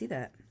 yeah, I see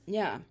that.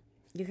 Yeah.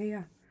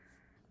 Yeah.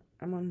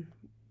 I'm on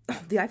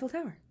the Eiffel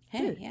Tower.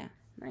 Hey, Dude. yeah.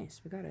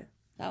 Nice, we got it.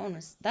 That one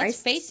was...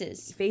 That's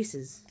faces.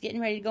 Faces.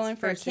 Getting ready to go in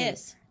for a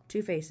kiss.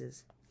 2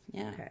 faces.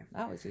 Yeah. Okay.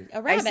 That was easy.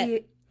 A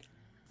rabbit.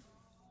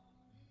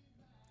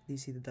 Do you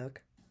see the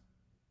duck?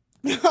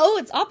 Oh,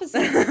 it's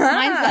opposite. Mine's the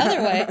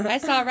other way. I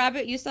saw a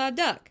rabbit, you saw a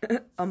duck.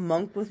 A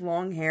monk with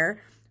long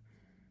hair.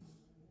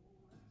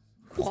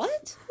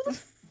 What?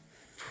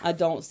 I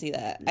don't see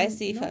that. I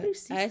see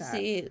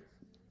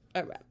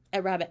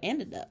a rabbit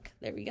and a duck.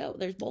 There we go.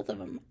 There's both of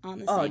them on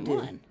the same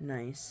one.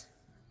 Nice.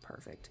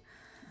 Perfect.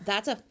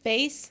 That's a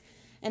face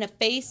and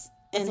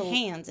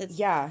hands. It's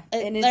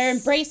and they're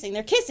embracing.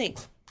 They're kissing.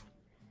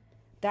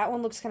 That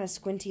one looks kind of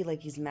squinty,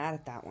 like he's mad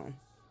at that one.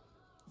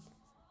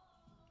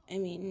 I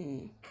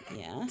mean,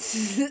 yeah.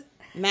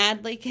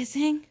 Madly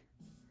kissing.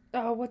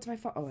 Oh, what's my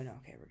phone? Oh, no.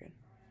 Okay, we're good.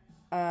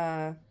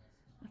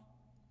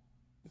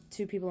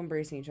 2 people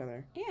embracing each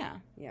other. Yeah.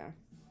 Yeah.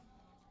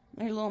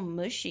 They're a little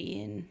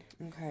mushy and...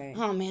 Okay.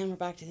 Oh, man, we're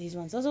back to these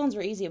ones. Those ones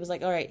were easy. It was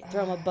like, all right,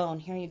 throw them a bone.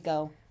 Here you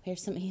go.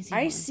 Here's some easy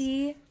ones.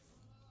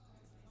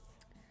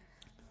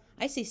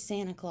 I see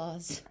Santa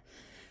Claus.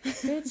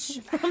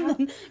 Bitch.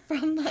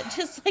 from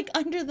just like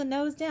under the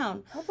nose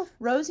down.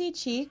 Rosy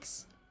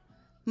cheeks,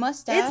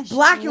 mustache. It's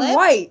black lip. and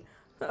white.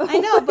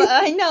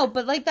 I know,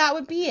 but like that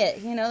would be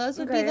it. You know, those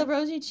would be the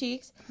rosy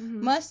cheeks,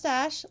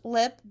 mustache,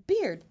 lip,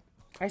 beard.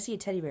 I see a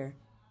teddy bear.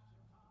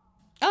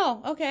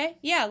 Oh, okay.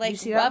 Yeah, like you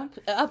see that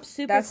up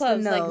super that's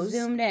close, the nose. like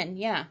zoomed in.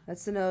 Yeah.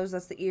 That's the nose,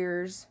 that's the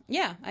ears.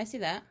 Yeah, I see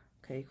that.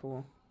 Okay,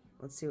 cool.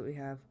 Let's see what we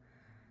have.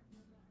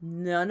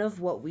 None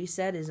of what we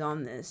said is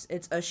on this.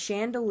 It's a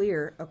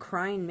chandelier, a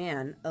crying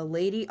man, a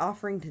lady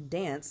offering to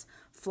dance,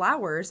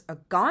 flowers, a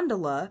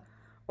gondola,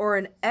 or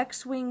an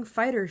X-Wing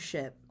fighter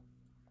ship.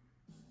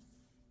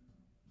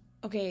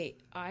 Okay,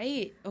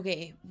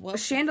 what? A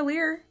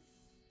chandelier.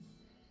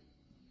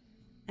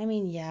 I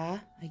mean,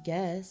 yeah, I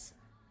guess.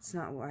 It's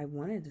not what I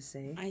wanted to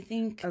say. I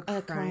think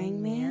a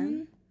crying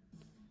man.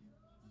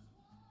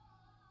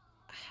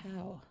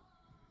 How?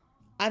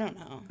 I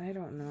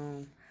don't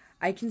know.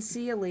 I can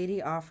see a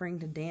lady offering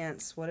to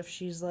dance. What if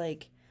she's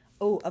like,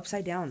 oh,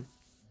 upside down?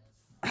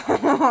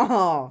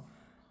 Oh.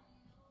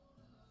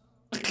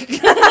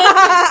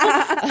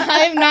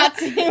 I'm not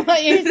seeing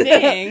what you're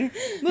saying.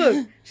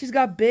 Look, she's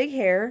got big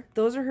hair.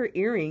 Those are her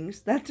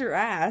earrings. That's her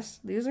ass.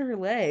 These are her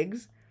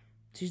legs.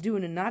 She's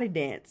doing a naughty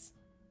dance.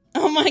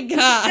 Oh my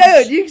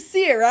gosh. Dude, you can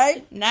see it,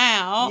 right?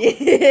 Now.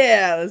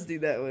 Yeah, let's do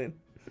that one.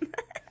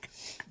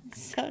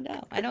 So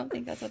dumb. I don't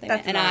think that's what they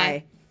That's meant.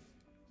 an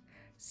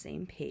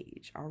Same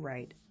page. All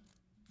right.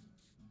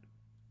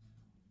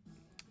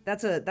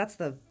 That's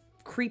the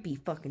creepy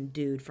fucking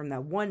dude from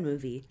that one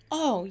movie.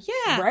 Oh,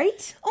 yeah.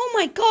 Right? Oh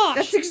my gosh.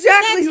 That's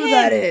exactly who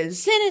that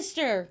is.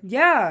 Sinister.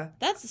 Yeah.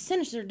 That's the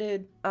Sinister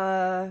dude.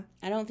 I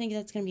don't think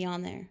that's going to be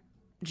on there.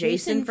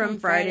 Jason from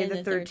Friday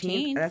the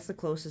 13th. That's the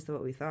closest to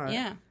what we thought.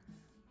 Yeah.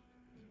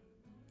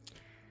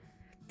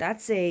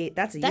 That's a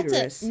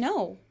uterus.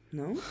 No.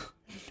 No?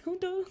 No,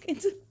 dog.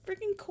 It's a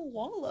freaking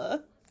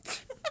koala.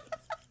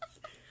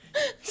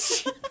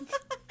 It's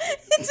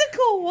a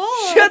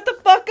koala. Shut the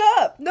fuck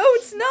up. No,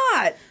 it's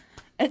not.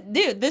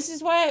 Dude, this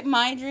is why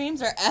my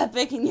dreams are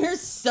epic and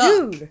yours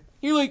suck. Dude.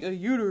 You're like a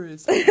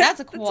uterus. That's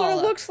a koala. That's what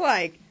it looks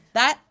like.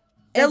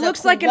 It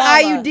looks like an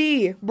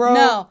IUD, bro.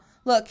 No.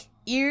 Look,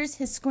 ears,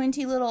 his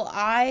squinty little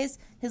eyes,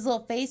 his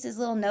little face, his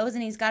little nose,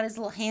 and he's got his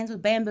little hands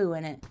with bamboo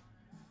in it.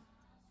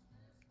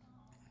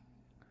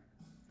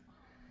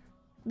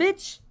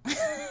 Bitch.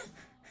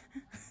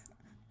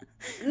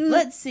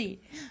 Let's see.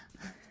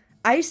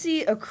 I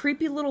see a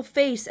creepy little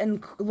face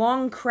and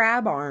long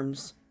crab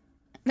arms.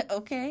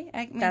 Okay.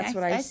 That's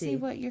what I see. I see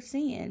what you're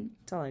seeing.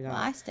 That's all I got. Well,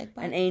 I stick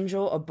by An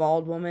angel, a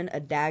bald woman,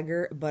 a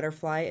dagger, a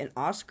butterfly, an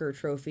Oscar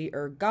trophy,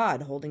 or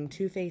God holding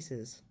two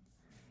faces.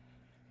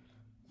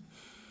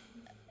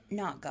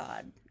 Not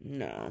God.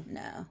 No.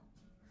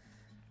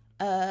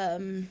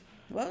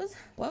 What?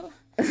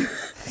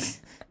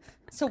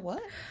 So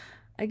what?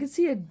 I could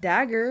see a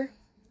dagger.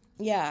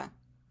 Yeah.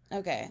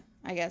 Okay.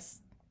 I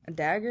guess. A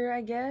dagger,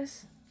 I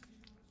guess.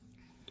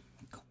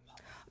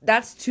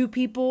 That's two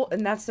people,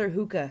 and that's their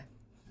hookah.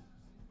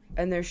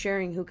 And they're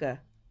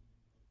hookah.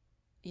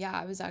 Yeah,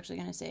 I was actually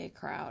going to say a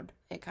crowd.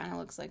 It kind of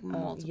looks like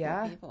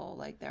multiple people.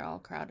 Like, they're all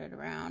crowded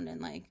around,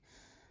 and, like,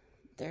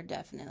 they're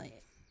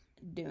definitely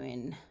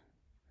doing...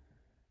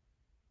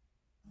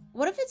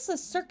 What if it's a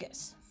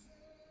circus?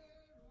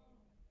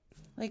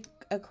 Like,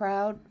 a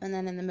crowd, and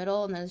then in the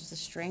middle, and there's the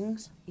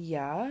strings?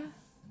 Yeah.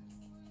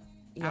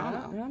 Yeah. I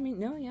don't know. I mean,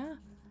 no, yeah.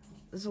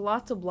 There's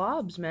lots of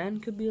blobs, man.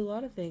 Could be a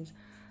lot of things.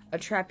 A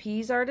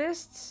trapeze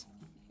artist.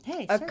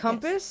 Hey, a circus.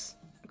 compass.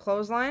 A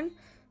clothesline.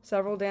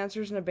 Several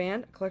dancers in a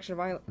band. A collection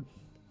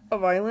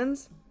of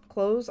islands.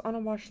 Clothes on a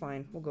wash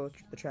line. We'll go with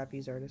the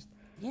trapeze artist.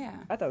 Yeah.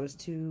 I thought it was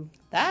too...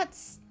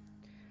 That's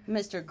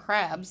Mr.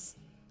 Krabs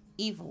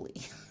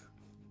evilly.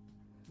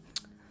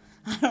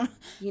 I don't...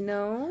 You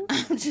know?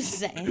 I'm just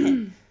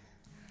saying.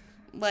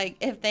 Like,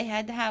 if they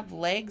had to have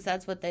legs,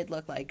 that's what they'd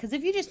look like. Because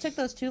if you just took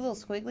those two little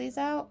squigglies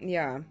out...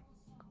 Yeah.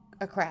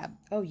 A crab.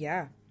 Oh,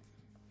 yeah.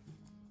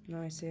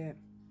 No, I see it.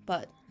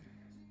 But...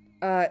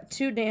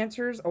 two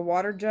dancers, a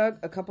water jug,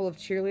 a couple of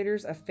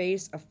cheerleaders, a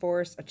face, a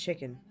forest, a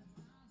chicken.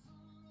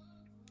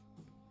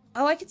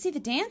 Oh, I could see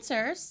the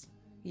dancers.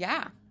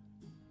 Yeah.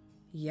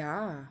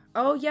 Yeah.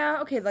 Oh,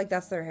 yeah. Okay, like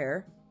that's their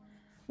hair.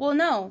 Well,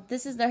 no.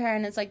 This is their hair,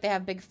 and it's like they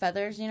have big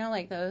feathers, you know?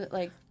 Like those,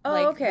 like, oh,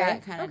 like okay.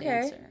 that kind of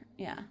dancer.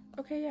 Yeah.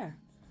 Okay, yeah.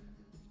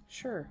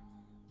 Sure.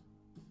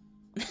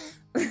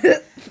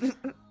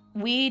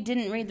 We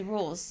didn't read the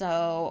rules,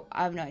 so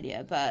I have no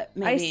idea, but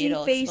maybe I see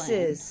it'll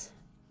faces.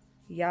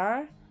 Explain.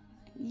 Yeah?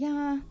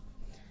 Yeah.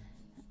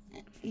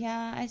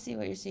 Yeah, I see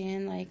what you're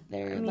saying. Like,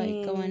 they're,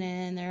 like, going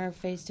in, they're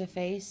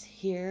face-to-face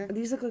here.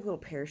 These look like little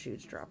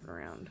parachutes dropping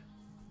around.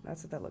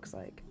 That's what that looks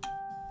like.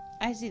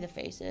 I see the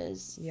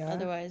faces. Yeah.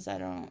 Otherwise, I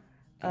don't...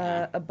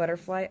 A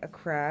butterfly, a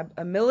crab,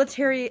 a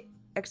military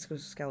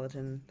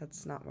exoskeleton.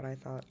 That's not what I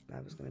thought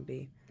that was going to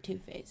be. Two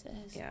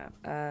faces.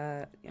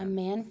 Yeah. A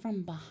man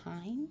from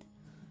behind?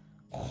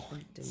 Oh,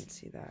 I didn't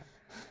see that.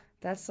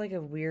 That's like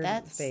a weird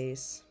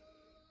face.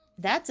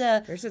 That's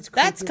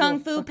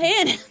Kung Fu fucking...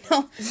 Panda.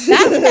 No, that's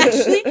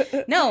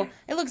actually... No,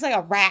 it looks like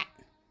a rat.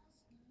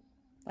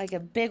 Like a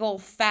big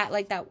old fat,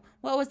 like that...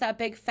 What was that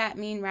big fat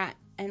mean rat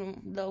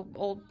in the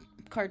old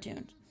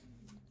cartoons?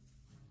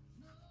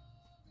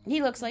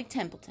 He looks like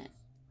Templeton.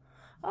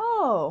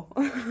 Oh.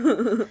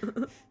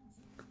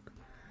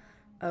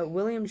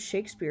 William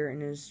Shakespeare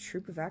and his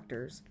troupe of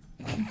actors.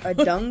 A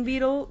dung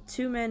beetle,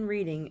 two men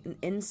reading, an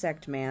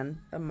insect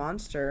man, a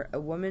monster, a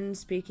woman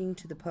speaking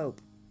to the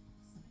Pope.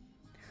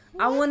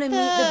 I want to meet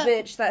the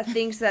bitch that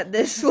thinks that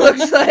this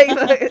looks like...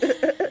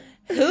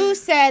 Who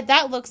said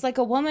that looks like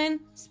a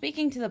woman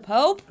speaking to the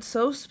Pope?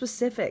 So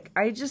specific.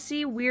 I just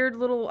see weird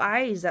little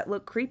eyes that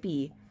look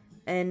creepy.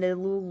 And a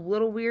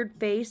little weird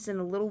face and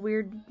a little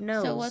weird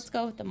nose. So let's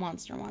go with the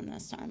monster one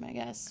this time, I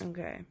guess.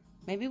 Okay.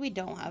 Maybe we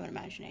don't have an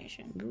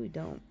imagination. Maybe we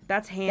don't.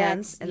 That's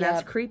hands,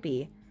 that's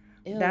creepy.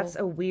 Ew. That's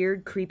a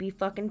weird, creepy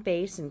fucking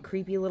face and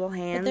creepy little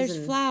hands. But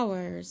there's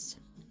flowers.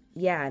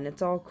 Yeah, and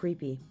it's all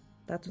creepy.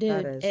 That's what Dude,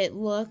 that is. it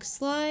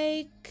looks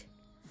like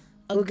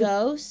a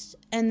ghost,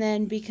 and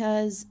then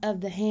because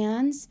of the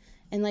hands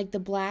and like the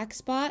black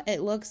spot,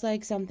 it looks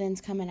like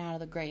something's coming out of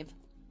the grave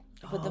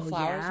with the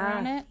flowers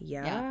around it.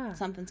 Yeah.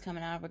 Something's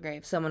coming out of a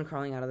grave. Someone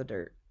crawling out of the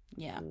dirt.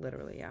 Yeah.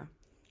 Literally, yeah.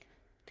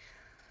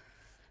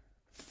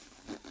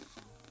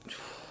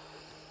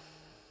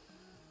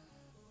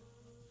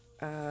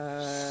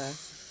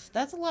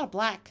 That's a lot of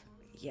black.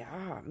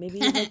 Yeah,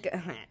 maybe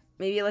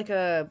like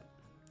a.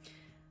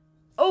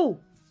 Oh,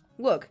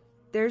 look!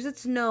 There's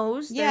its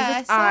nose. Yeah,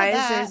 there's its I saw eyes.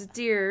 that. There's its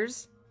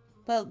ears.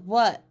 But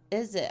what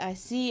is it? I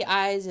see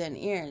eyes and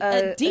ears.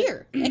 A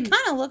deer. It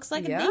kind of looks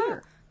like a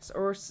deer.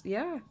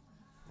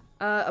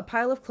 A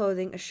pile of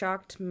clothing, a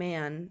shocked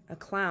man, a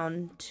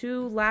clown,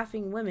 2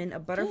 laughing women, a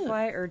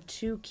butterfly, or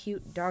 2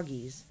 cute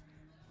doggies.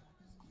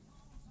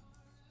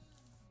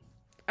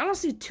 I don't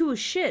see 2 of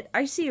shit.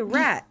 I see a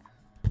rat.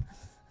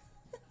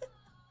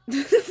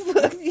 What the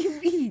fuck do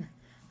you mean?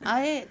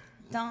 I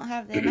don't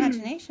have the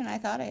imagination I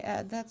thought I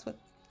had. That's what.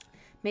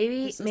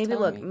 Maybe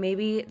look,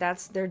 maybe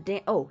that's their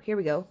oh, here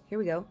we go.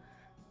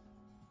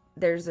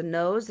 There's a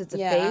nose, it's a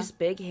face,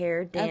 big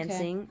hair,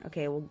 dancing.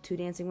 Okay, well, 2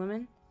 dancing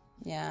women?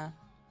 Yeah.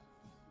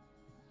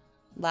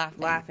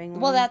 Laughing.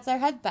 Women? Well, that's their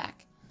head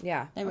back.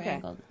 Yeah. They're okay.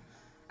 mangled.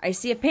 I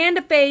see a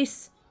panda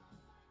face.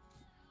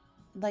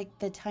 Like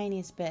the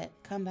tiniest bit.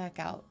 Come back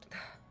out.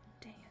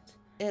 Dang it.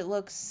 It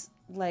looks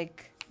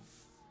like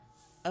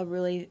a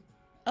really...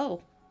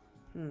 Oh.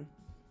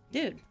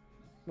 Dude.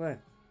 What?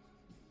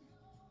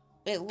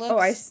 It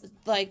looks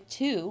like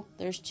 2.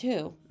 There's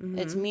 2. Mm-hmm.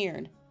 It's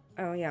mirrored.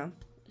 Oh, yeah.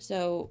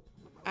 So,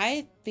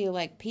 I feel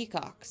like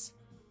peacocks.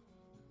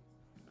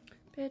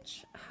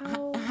 Bitch,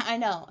 how? I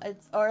know.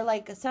 Or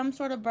like some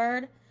sort of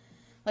bird.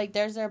 Like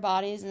there's their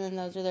bodies and then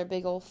those are their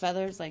big old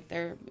feathers. Like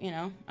they're,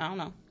 I don't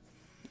know.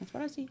 That's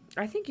what I see.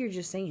 I think you're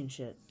just saying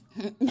shit.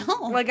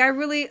 No. Like I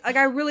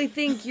really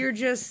think you're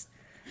just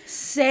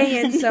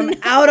saying some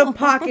out of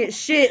pocket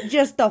shit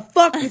just to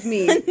fuck with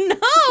me.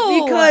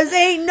 No. Because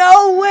ain't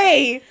no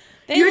way.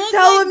 You're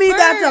telling me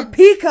that's a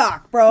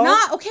peacock, bro.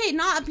 Not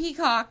a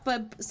peacock,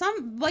 but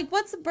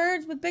what's the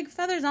birds with big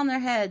feathers on their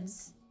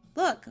heads?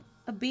 Look,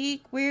 a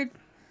beak, weird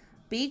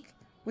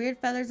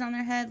feathers on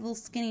their head, little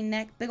skinny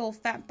neck, big old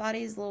fat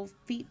bodies, little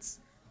feet.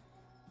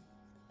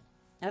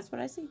 That's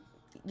what I see.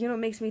 You know what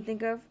it makes me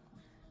think of?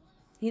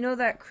 You know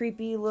that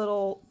creepy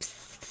little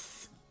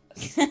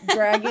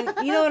dragon?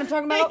 You know what I'm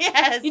talking about?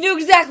 Yes. You knew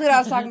exactly what I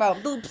was talking about.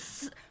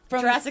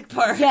 From Jurassic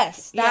Park.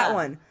 Yes, that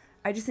one.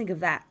 I just think of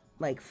that,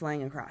 like,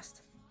 flying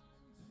across.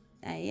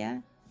 Yeah.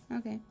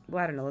 Okay.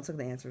 Well, I don't know. Let's look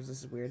at the answers.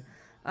 This is weird.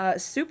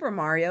 Super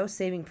Mario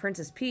saving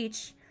Princess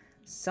Peach.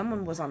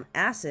 Someone was on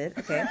acid.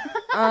 Okay.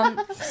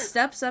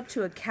 Steps up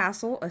to a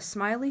castle. A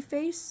smiley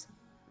face.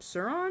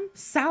 Sauron.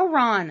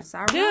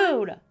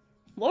 Dude.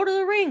 Lord of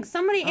the Rings.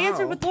 Somebody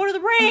answered with Lord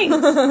of the Rings.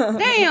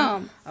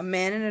 Damn. A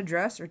man in a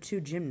dress or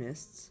 2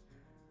 gymnasts.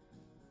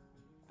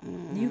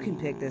 You can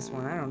pick this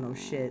one. I don't know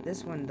shit.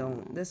 This one's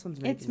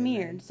making It's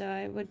mirrored, so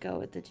I would go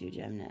with the 2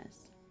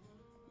 gymnasts.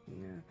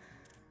 Yeah.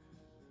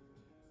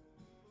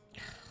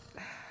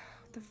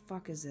 What the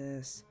fuck is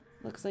this?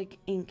 Looks like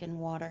ink and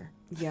water.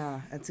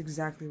 Yeah, that's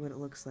exactly what it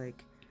looks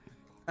like.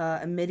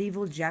 A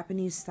medieval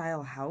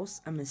Japanese-style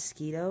house, a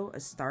mosquito, a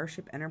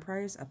Starship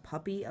Enterprise, a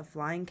puppy, a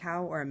flying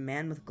cow, or a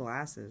man with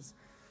glasses.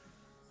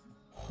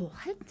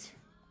 What?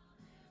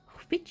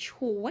 Bitch,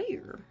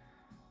 where?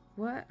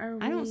 What are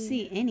we... I don't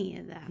see any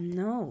of that.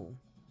 No.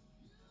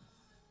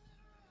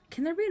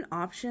 Can there be an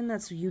option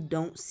that's you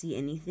don't see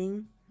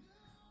anything?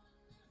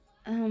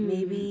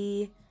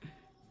 Maybe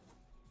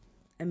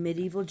a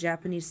medieval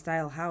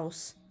Japanese-style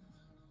house.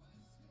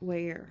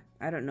 Where?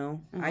 I don't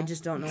know. Uh-huh. I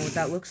just don't know what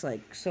that looks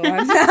like. So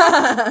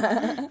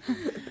I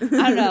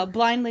don't know.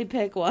 Blindly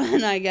pick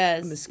one, I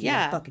guess. Mosquito.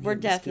 Yeah, Fucking we're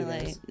hate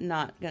definitely mosquitoes.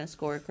 not going to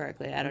score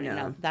correctly. I don't even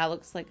No. know. That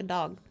looks like a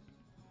dog.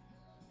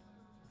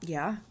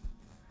 Yeah.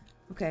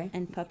 Okay.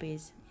 And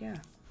puppies. Yeah.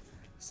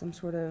 Some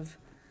sort of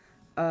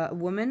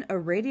woman, a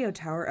radio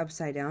tower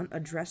upside down, a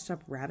dressed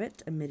up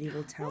rabbit, a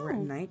medieval tower at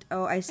night.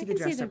 Oh, I see the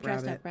dressed up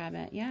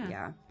rabbit. Yeah.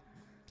 Yeah.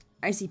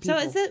 I see people.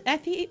 So is it? I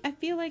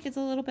feel like it's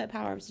a little bit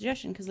power of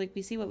suggestion because like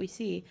we see what we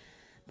see,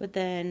 but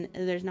then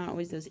there's not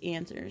always those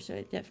answers. So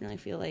I definitely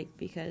feel like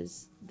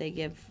because they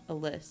give a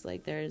list,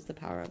 like there is the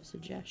power of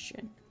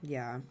suggestion.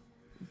 Yeah.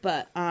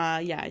 But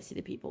yeah, I see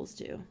the peoples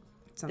too.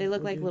 They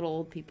look like little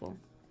old people.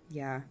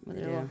 Yeah. With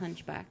their little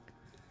hunchback.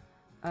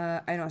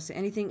 I don't see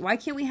anything. Why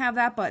can't we have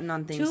that button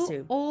on things too?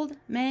 2 old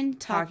men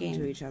talking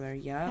to each other.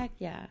 Yeah. Heck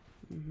yeah.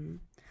 Mm-hmm.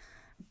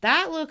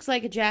 That looks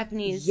like a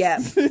Japanese.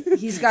 Yep.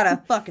 He's got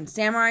a fucking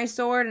samurai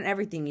sword and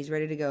everything. He's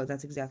ready to go.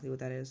 That's exactly what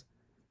that is.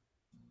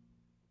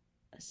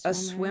 A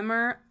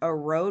swimmer, a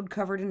road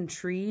covered in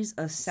trees,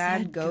 a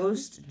sad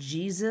ghost,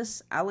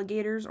 Jesus,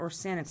 alligators, or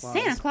Santa Claus.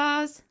 Santa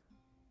Claus.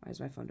 Why is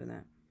my phone doing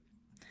that?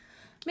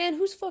 Man,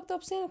 whose fucked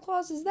up Santa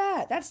Claus is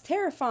that? That's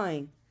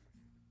terrifying.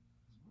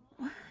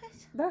 What?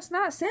 That's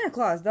not Santa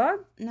Claus,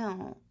 dog.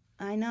 No,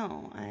 I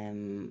know.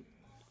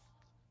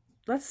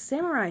 That's a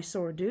samurai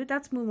sword, dude.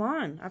 That's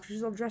Mulan. After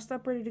she's all dressed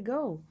up, ready to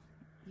go.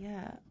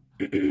 Yeah.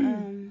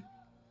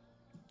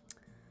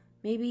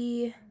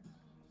 Maybe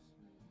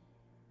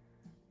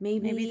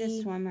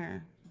the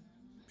swimmer.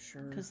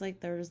 Sure. Because, like,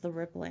 there was the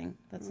rippling.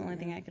 That's the only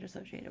thing I could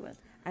associate it with.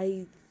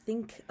 I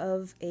think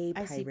of a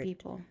pirate. I see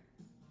people.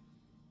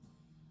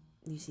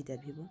 You see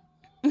dead people?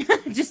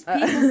 Just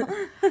people.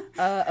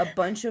 A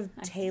bunch of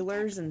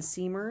tailors and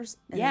seamers,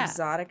 an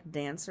exotic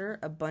dancer,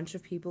 a bunch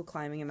of people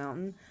climbing a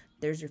mountain.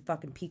 There's your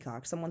fucking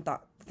peacock. Someone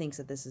thinks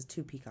that this is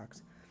 2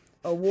 peacocks.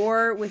 A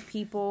war with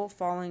people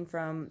falling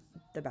from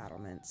the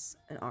battlements.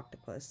 An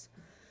octopus.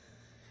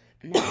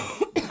 No,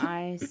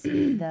 I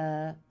see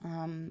the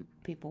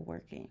people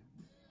working.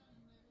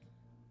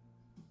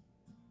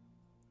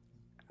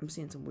 I'm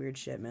seeing some weird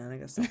shit, man. I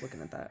gotta stop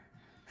looking at that.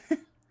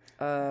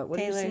 What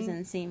Tailors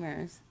and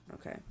seamers.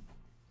 Okay.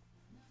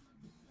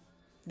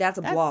 That's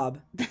a blob.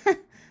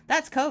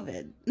 That's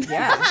COVID.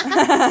 Yeah.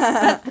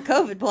 That's the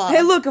COVID blob.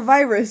 Hey, look, a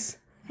virus.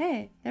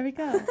 Hey, there we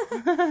go.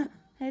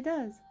 It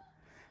does.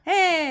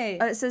 Hey!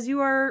 It says you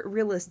are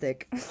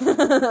realistic.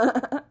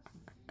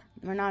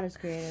 We're not as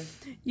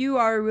creative. You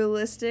are a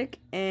realistic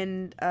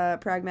and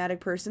pragmatic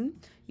person.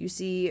 You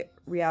see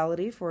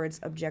reality for its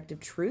objective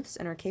truths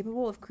and are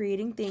capable of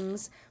creating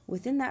things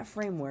within that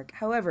framework.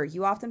 However,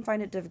 you often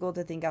find it difficult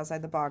to think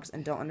outside the box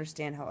and don't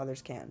understand how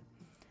others can.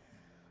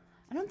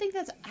 I don't think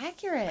that's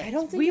accurate. I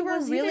don't think we it were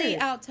was really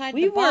either. outside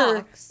the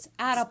box,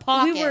 out of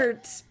pocket. We were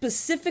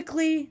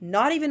specifically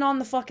not even on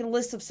the fucking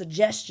list of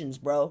suggestions,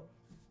 bro.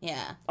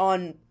 Yeah.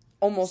 On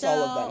almost all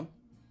of them.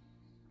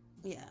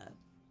 Yeah.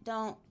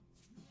 Don't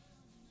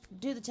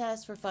do the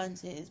test for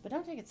funsies, but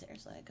don't take it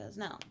seriously, because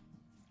no.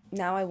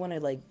 Now I want to,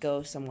 like,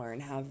 go somewhere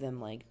and have them,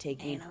 like,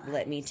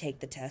 let me take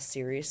the test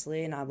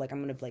seriously, and I'm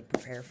going to, like,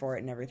 prepare for it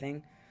and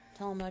everything.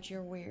 Tell them about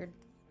your weird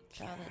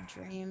childhood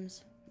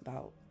dreams.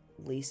 About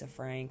Lisa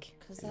Frank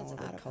and that's all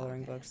the out of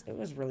coloring pocket. books. It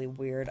was really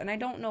weird, and I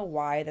don't know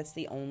why that's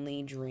the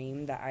only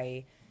dream that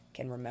I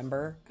can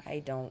remember. I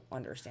don't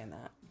understand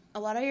that. A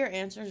lot of your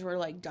answers were,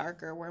 like,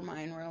 darker, where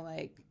mine were,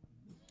 like...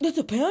 It's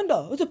a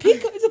panda. It's a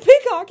peacock. It's a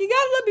peacock. You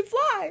gotta let me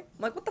fly.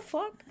 I'm like, what the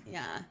fuck?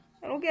 Yeah.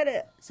 I don't get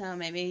it. So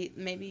maybe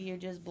you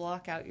just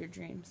block out your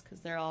dreams,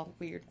 because they're all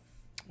weird.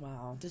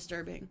 Wow.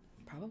 Disturbing.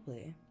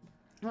 Probably.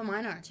 Well,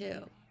 mine are,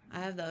 too. I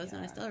have those,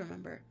 and I still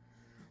remember.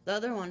 The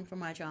other one from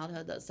my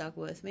childhood that stuck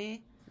with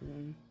me,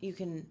 you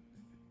can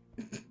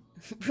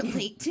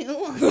relate to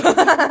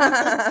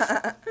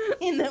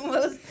in the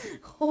most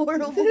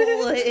horrible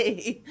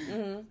way.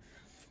 Mm-hmm.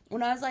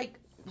 When I was like,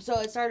 so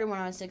it started when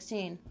I was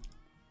 16.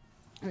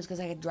 It was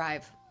because I could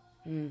drive.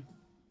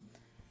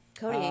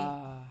 Cody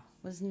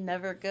was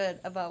never good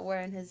about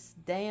wearing his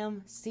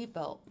damn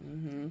seatbelt.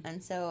 Mm-hmm.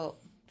 And so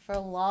for a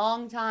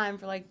long time,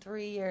 for like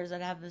 3 years,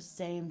 I'd have the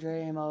same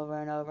dream over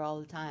and over all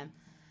the time.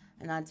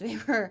 And that's we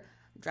were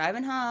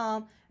driving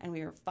home, and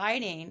we were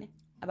fighting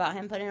about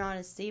him putting on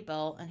his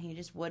seatbelt, and he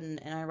just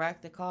wouldn't. And I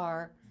wrecked the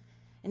car,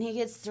 and he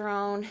gets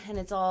thrown, and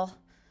it's all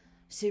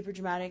super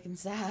dramatic and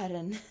sad,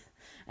 and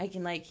I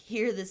can, like,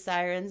 hear the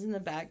sirens in the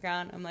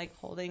background. I'm, like,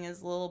 holding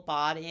his little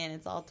body, and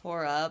it's all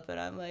tore up, and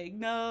I'm like,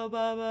 no,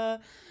 Baba.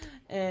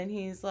 And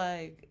he's,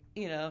 like,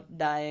 you know,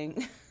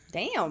 dying.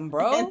 Damn,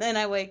 bro. And then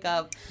I wake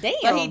up. Damn.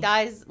 But he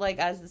dies, like,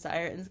 as the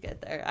sirens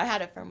get there. I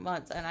had it for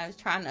months, and I was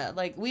trying to,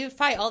 like, we would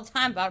fight all the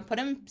time about put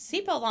him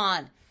seatbelt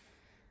on.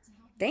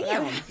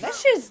 Damn, that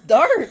shit's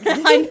dark.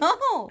 I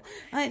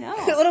know.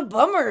 What a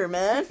bummer,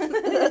 man.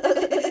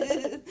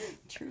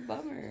 True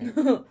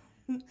bummer.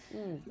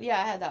 Yeah,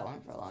 I had that one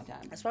for a long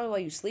time. That's probably why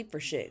you sleep for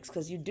shits,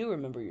 because you do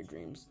remember your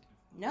dreams.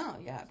 No,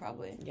 yeah,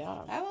 probably.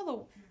 Yeah. I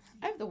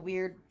have the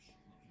weird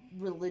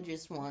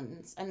religious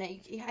ones, and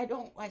I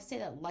say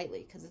that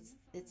lightly, because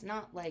it's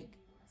not like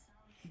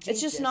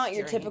it's just not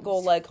your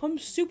typical, like, I'm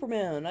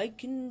Superman, I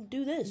can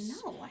do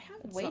this. No, I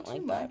have way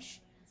too much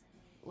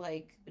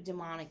like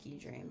demonic-y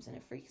dreams, and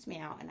it freaks me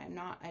out, and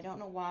I don't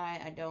know why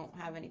I don't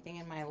have anything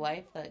in my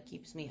life that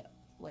keeps me,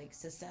 like,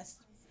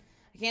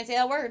 I can't say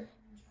that word.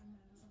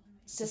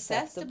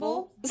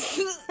 Susceptible?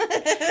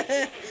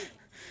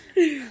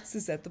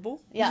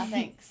 Susceptible? Yeah,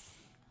 thanks.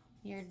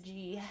 You're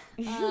G.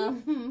 Yeah,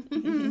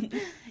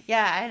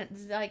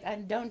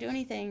 I don't do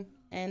anything,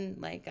 and,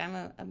 like, I'm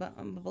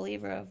a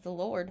believer of the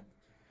Lord,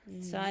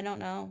 so I don't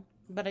know,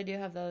 but I do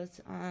have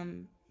those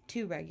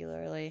too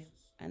regularly,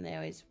 and they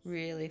always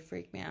really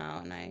freak me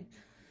out, and I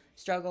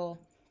struggle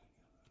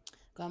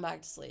going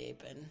back to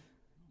sleep, and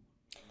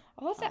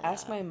I'll have to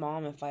ask my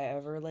mom if I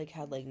ever, like,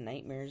 had, like,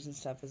 nightmares and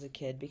stuff as a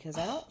kid, because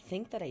I don't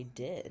think that I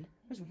did.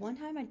 There's one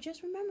time I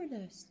just remembered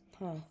this.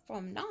 Huh.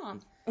 From Nom.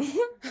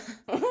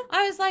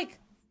 I was, like,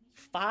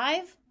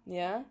 5.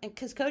 Yeah? And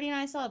because Cody and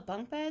I saw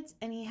bunk beds,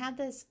 and he had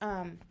this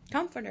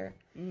comforter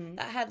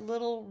that had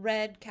little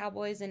red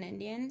cowboys and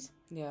Indians.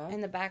 Yeah.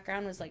 And the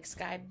background was, like,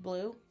 sky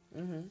blue.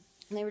 Mm-hmm.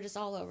 And they were just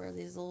all over,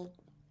 these little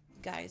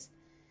guys.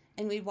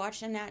 And we'd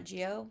watched a Nat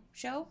Geo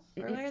show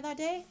earlier that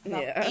day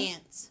about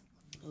ants.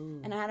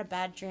 Ooh. And I had a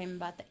bad dream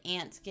about the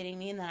ants getting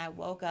me, and then I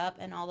woke up,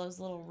 and all those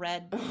little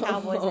red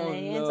cowboys and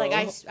Indians. No. Like,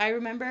 I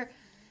remember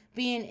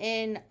being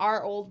in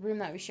our old room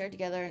that we shared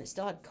together, and it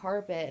still had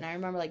carpet, and I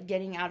remember, like,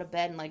 getting out of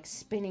bed and, like,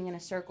 spinning in a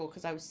circle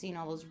because I was seeing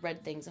all those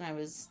red things, and I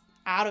was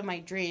out of my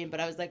dream, but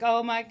I was like,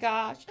 oh my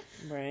gosh.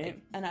 Right.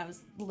 And I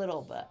was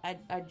little, but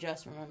I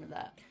just remember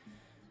that.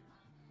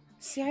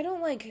 See,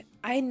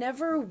 I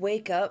never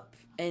wake up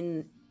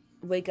in,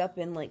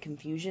 like,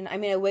 confusion. I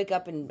mean, I wake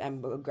up and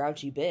I'm a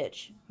grouchy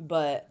bitch,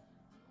 but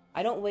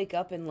I don't wake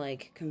up in,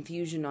 like,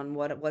 confusion on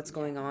what's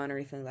going on or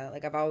anything like that.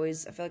 Like, I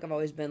feel like I've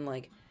always been,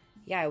 like,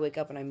 yeah, I wake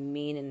up and I'm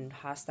mean and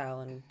hostile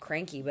and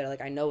cranky, but,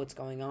 like, I know what's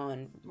going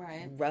on.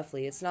 Right.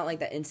 Roughly. It's not like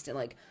that instant,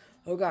 like,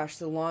 oh gosh,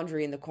 the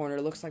laundry in the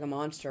corner looks like a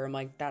monster. I'm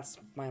like, that's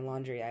my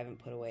laundry I haven't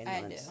put away in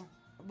months. I do.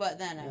 But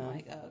then I'm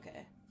like, oh,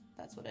 okay,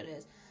 that's what it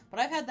is. But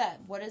I've had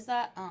that, what is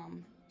that?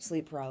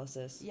 Sleep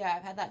paralysis. Yeah,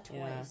 I've had that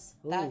twice.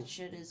 Yeah. That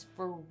shit is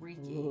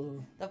freaky.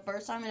 Ooh. The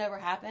first time it ever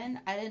happened,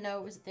 I didn't know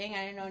it was a thing.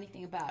 I didn't know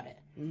anything about it.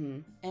 Mm-hmm.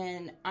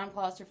 And I'm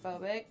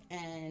claustrophobic,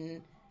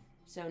 and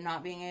so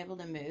not being able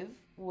to move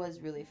was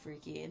really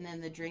freaky. And then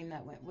the dream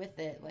that went with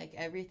it, like,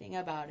 everything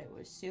about it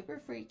was super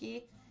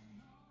freaky.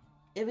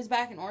 It was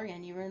back in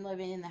Oregon. You were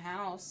living in the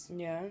house.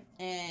 Yeah.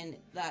 And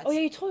that's... Oh,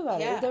 yeah, you told me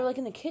about yeah. it. They were, like,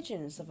 in the kitchen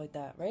and stuff like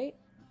that, right?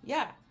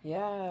 Yeah.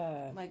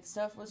 Yeah. Like,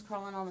 stuff was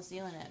crawling on the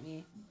ceiling at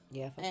me.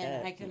 Yeah, fuck and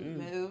that. I couldn't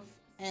move,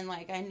 and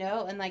like I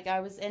know, and like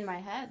I was in my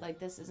head, like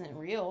this isn't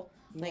real,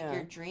 like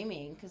you're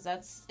dreaming, because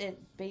that's it.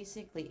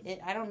 Basically, it.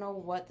 I don't know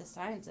what the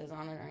science is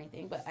on it or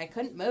anything, but I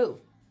couldn't move.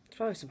 There's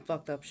probably some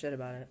fucked up shit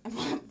about it.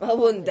 I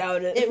wouldn't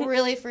doubt it. It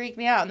really freaked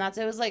me out, and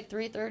it was like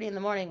 3:30 in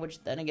the morning,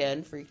 which then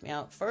again freaked me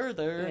out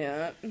further.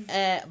 Yeah.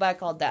 But I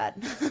called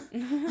Dad.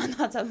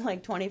 I'm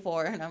like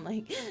 24, and I'm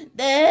like,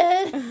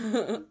 Dad, I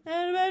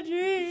had a bad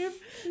dream.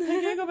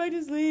 I can't go back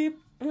to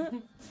sleep.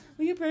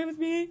 Will you pray with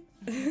me?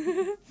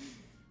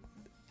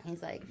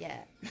 He's like,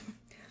 yeah.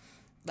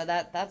 But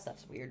that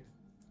stuff's weird.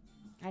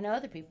 I know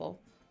other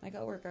people. My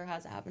coworker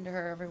has it happen to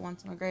her every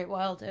once in a great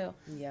while, too.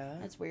 Yeah.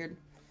 That's weird.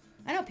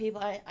 I know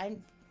people. I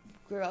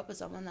grew up with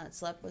someone that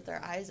slept with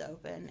their eyes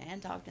open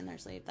and talked in their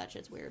sleep. That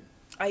shit's weird.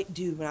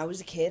 Dude, when I was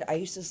a kid, I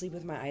used to sleep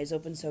with my eyes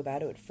open so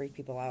bad it would freak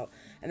people out.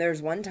 And there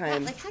was one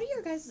time... Yeah, like, how do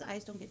your guys'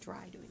 eyes don't get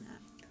dry doing that?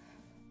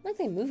 Like,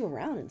 they move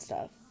around and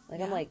stuff.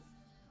 Like, yeah. I'm like...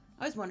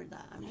 I always wondered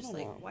that. I'm just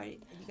like, know. why do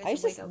you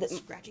guys wake up with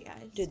scratchy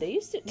eyes? Dude, they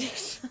used to...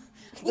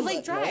 Well,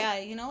 like dry eye,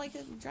 you know, like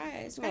a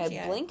dry eye, scratchy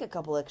eye. I blink a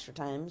couple extra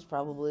times,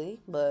 probably,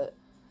 but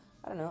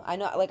I don't know. I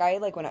know,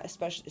 when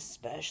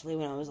especially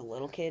when I was a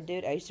little kid,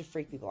 dude, I used to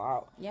freak people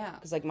out. Yeah.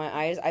 Because, like, my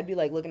eyes, I'd be,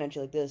 like, looking at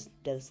you like this,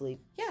 dead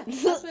asleep. Yeah,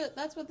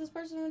 that's what this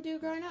person would do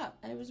growing up,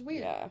 and it was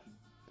weird. Yeah.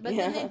 But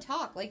then they'd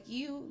talk, like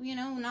you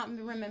know, not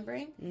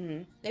remembering.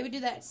 Mm-hmm. They would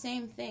do that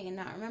same thing and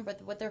not remember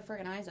with their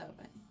friggin' eyes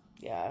open.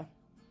 Yeah.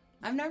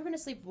 I've never been a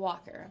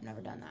sleepwalker. I've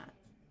never done that.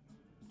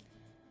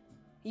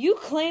 You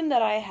claim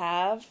that I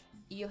have.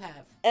 You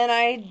have. And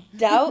I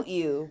doubt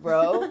you,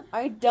 bro.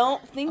 I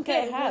don't think I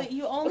have. Well,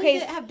 you only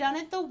have done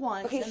it the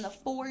once in the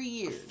 4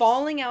 years.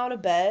 Falling out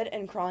of bed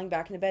and crawling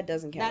back into bed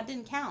doesn't count. That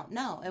didn't count.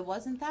 No, it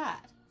wasn't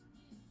that.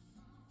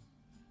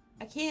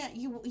 I can't.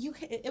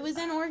 It was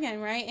in Oregon,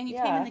 right? And you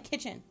came in the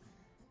kitchen.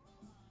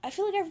 I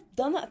feel like I've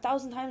done that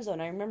 1,000 times, though,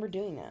 and I remember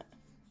doing that.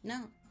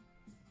 No.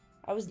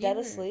 I was dead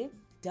asleep.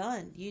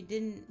 Done. You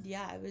didn't.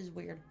 Yeah, it was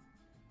weird.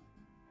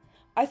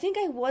 I think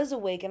I was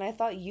awake, and I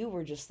thought you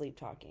were just sleep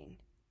talking.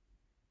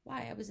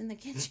 Why? I was in the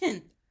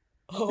kitchen.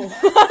 Oh.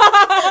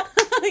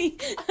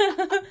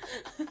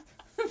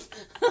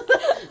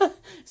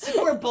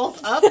 So we're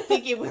both up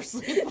thinking we're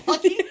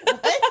sleepwalking?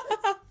 What?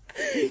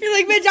 You're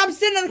like, bitch, I'm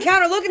sitting on the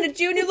counter looking at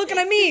you, and you're looking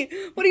at me.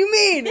 What do you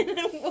mean?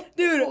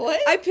 Dude, what?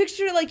 I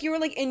pictured it like you were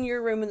like in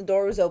your room and the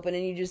door was open,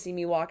 and you just see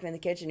me walking in the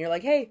kitchen. You're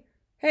like, hey.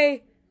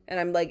 And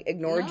I'm like,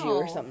 ignored you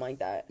or something like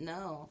that.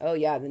 No. Oh,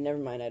 yeah, then never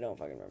mind. I don't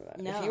fucking remember that.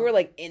 No. If you were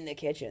like in the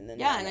kitchen, then.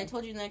 Yeah, and I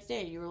told you the next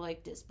day, you were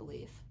like,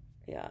 disbelief.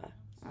 Yeah.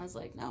 I was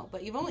like, no,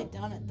 but you've only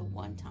done it the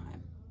one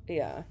time.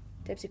 Yeah.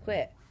 Tipsy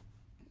quit.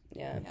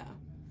 Yeah. Yeah.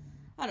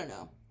 I don't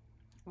know.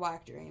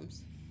 Whack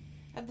dreams.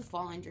 I have the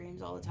falling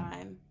dreams all the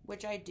time,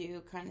 which I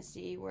do kind of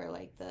see where,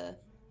 like, the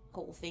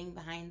whole thing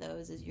behind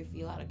those is you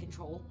feel out of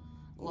control.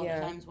 A lot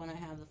of times when I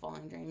have the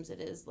falling dreams, it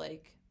is,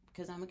 like,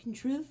 because I'm a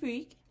control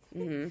freak.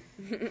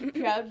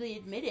 Mm-hmm. Proudly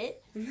admit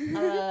it.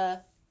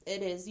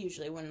 It is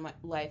usually when my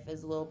life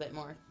is a little bit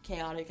more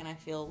chaotic and I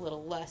feel a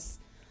little less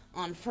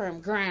on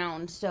firm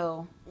ground.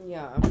 So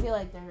yeah, I feel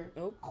like there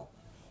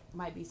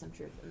might be some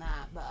truth in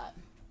that, but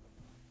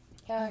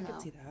yeah, I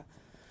could see that.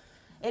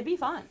 It'd be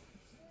fun.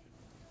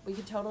 We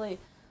could totally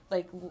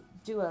like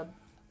do a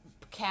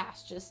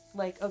cast, just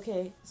like,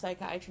 okay,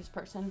 psychiatrist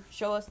person,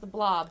 show us the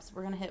blobs.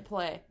 We're gonna hit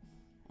play,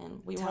 and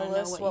we want to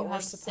know what you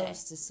have to say. We're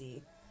supposed to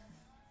see.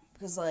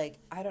 Because, like,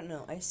 I don't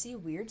know. I see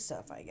weird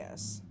stuff, I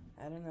guess.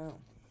 I don't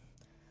know.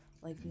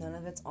 Like, none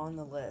of it's on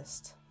the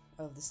list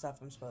of the stuff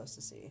I'm supposed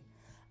to see.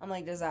 I'm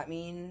like, does that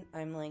mean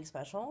I'm, like,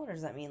 special? Or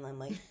does that mean I'm,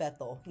 like,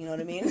 Bethel? You know what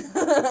I mean?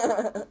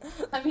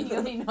 I mean, you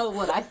already know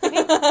what I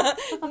think.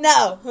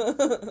 No.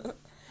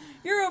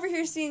 You're over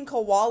here seeing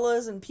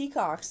koalas and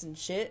peacocks and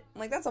shit. I'm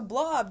like, that's a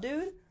blob,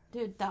 dude.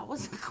 Dude, that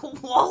was a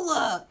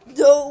koala.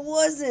 No, it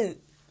wasn't.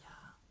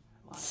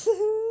 watch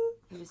it.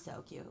 He was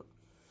so cute.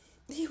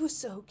 He was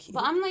so cute.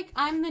 But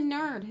I'm the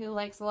nerd who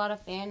likes a lot of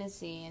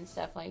fantasy and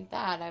stuff like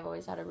that. I've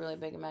always had a really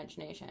big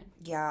imagination.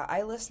 Yeah,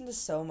 I listen to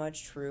so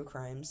much true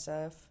crime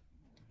stuff.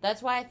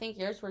 That's why I think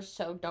yours were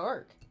so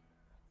dark.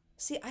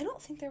 See, I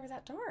don't think they were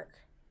that dark.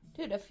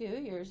 Dude, a few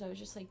years I was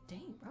just like,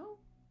 dang, bro.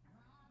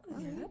 I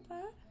don't think they're that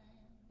bad.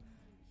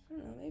 I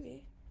don't know,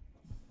 maybe.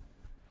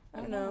 I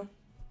don't know.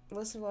 I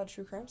listen to a lot of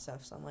true crime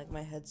stuff, so I'm like,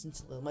 my head's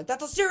into the... I'm like,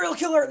 that's a serial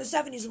killer in the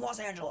 70s in Los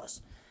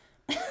Angeles.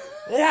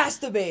 It has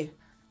to be.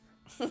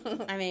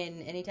 I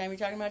mean, anytime you're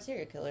talking about a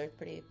serial killer,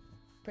 pretty.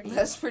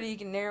 That's pretty. You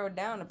can narrow it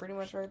down to pretty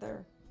much right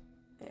there.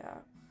 Yeah.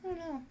 I don't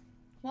know.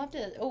 We'll have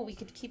to. Oh, we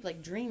could keep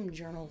like dream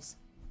journals.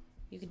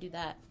 You could do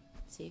that.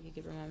 See if you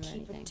could remember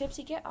anything.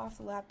 Tipsy, get off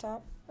the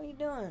laptop. What are you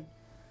doing?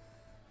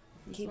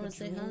 Keep a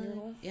dream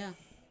journal. Yeah.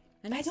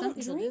 I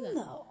don't dream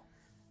though.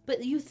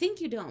 But you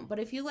think you don't. But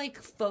if you like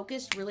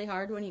focused really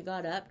hard when you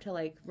got up to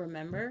like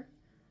remember,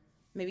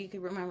 maybe you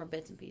could remember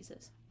bits and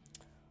pieces.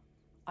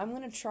 I'm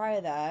gonna try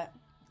that.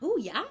 Oh,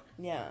 yeah?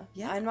 Yeah.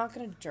 I'm not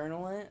going to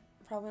journal it.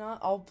 Probably not.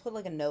 I'll put,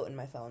 like, a note in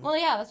my phone. Well,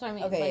 yeah, that's what I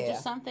mean. Okay,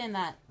 just something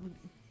that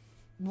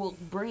will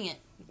bring it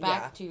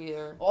back to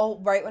your... Well,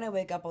 right when I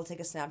wake up, I'll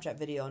take a Snapchat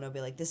video, and I'll be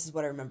like, this is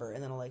what I remember,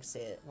 and then I'll, like, say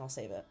it, and I'll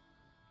save it.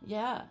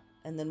 Yeah.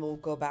 And then we'll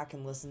go back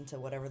and listen to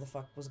whatever the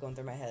fuck was going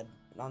through my head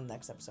on the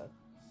next episode.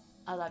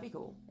 Oh, that'd be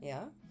cool.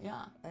 Yeah?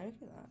 Yeah. I would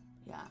do that.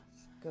 Yeah.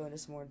 Go into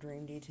some more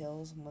dream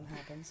details and what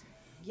happens.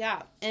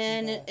 Yeah.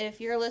 And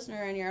if you're a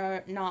listener and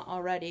you're not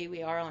already,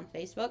 we are on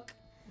Facebook.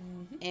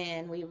 Mm-hmm.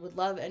 And we would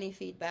love any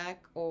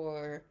feedback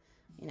or,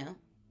 if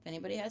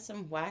anybody has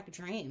some whack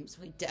dreams,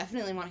 we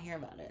definitely want to hear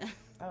about it.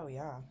 Oh,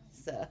 yeah.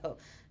 So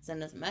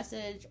send us a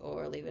message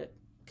or leave a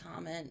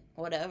comment,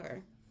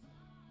 whatever.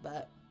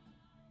 But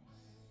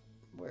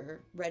we're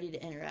ready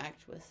to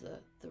interact with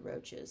the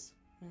roaches.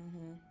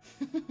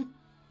 Mm-hmm.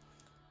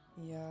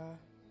 Yeah.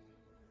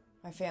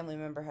 My family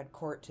member had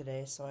court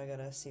today, so I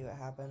gotta see what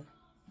happened.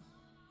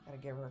 Gotta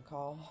give her a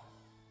call.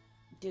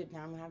 Dude, now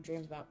I'm gonna have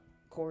dreams about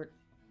court.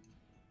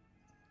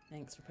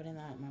 Thanks for putting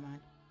that in my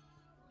mind.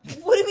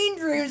 What do you mean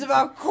dreams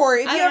about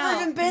court? Have you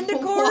ever even been to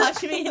court?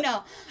 Watch me,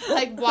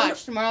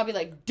 watch. Tomorrow I'll be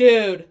like,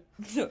 dude,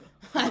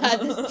 I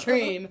had this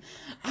dream.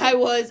 I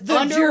was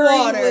underwater.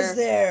 The jury was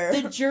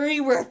there. The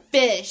jury were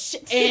fish.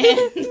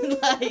 And,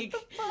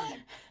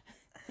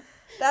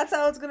 That's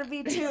how it's going to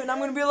be, too. And I'm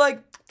going to be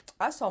like,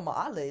 I saw my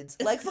eyelids.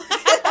 Like, oh,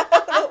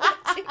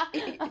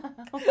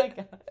 my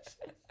gosh.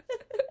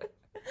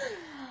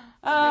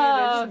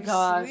 Oh,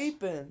 gosh.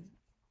 Sleeping.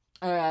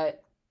 All right.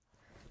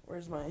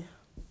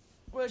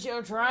 Where's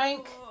your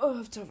drink?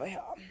 Oh,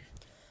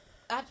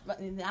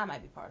 that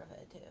might be part of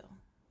it, too.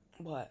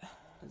 What?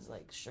 It's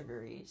like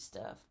sugary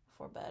stuff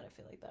before bed. I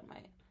feel like that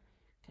might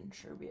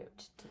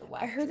contribute to the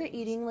whack. I heard that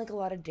eating like a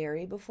lot of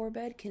dairy before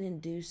bed can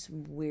induce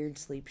some weird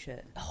sleep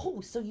shit.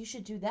 Oh, so you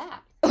should do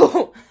that.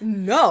 Oh,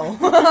 no.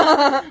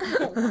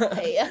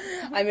 Hey.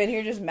 I'm in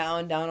here just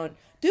mowing down on...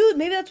 Dude,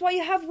 maybe that's why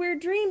you have weird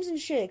dreams and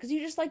shit. Because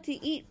you just like to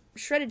eat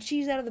shredded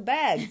cheese out of the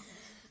bag.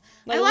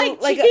 Like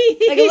like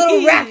a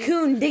little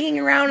raccoon digging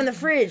around in the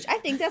fridge. I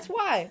think that's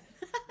why.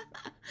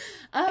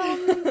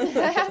 Did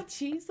I have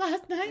cheese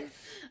last night?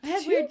 I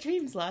had weird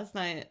dreams last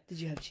night.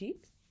 Did you have cheese?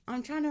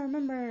 I'm trying to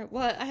remember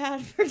what I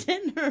had for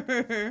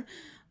dinner.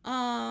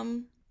 I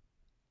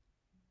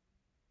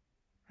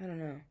don't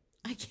know.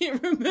 I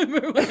can't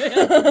remember what I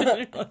had for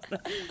dinner last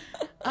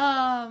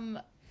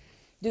night.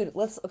 Dude,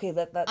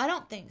 I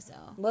don't think so.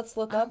 Let's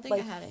look up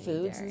like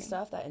foods dairy. And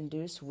stuff that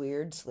induce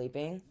weird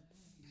sleeping.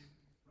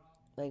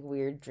 Like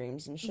weird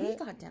dreams and shit. We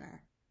got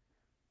dinner.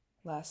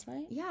 Last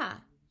night? Yeah.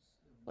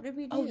 What did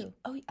we do?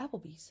 Oh,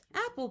 Applebee's.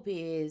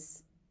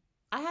 Applebee's.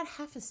 I had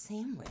half a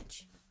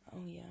sandwich.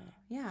 Oh, yeah.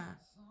 Yeah.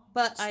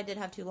 But I did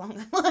have 2 Long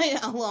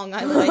Island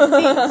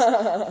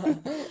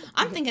iced teas.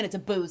 I'm thinking it's a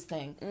booze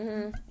thing.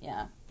 Mm-hmm.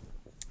 Yeah.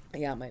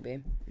 Yeah, it might be.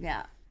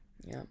 Yeah.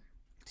 Yeah.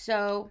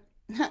 So,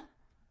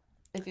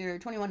 if you're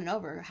 21 and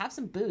over, have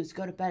some booze.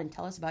 Go to bed and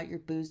tell us about your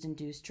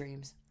booze-induced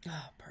dreams.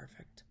 Oh,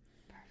 perfect.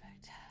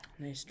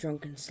 Nice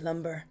drunken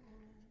slumber.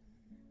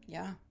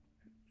 Yeah.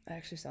 That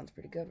actually sounds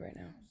pretty good right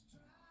now.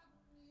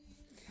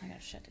 I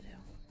got shit to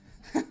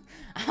do.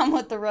 I'm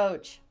with the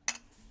roach.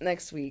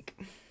 Next week.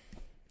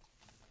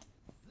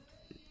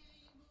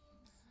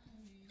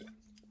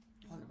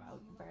 What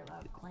about very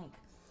loud clink?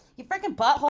 You freaking butthole.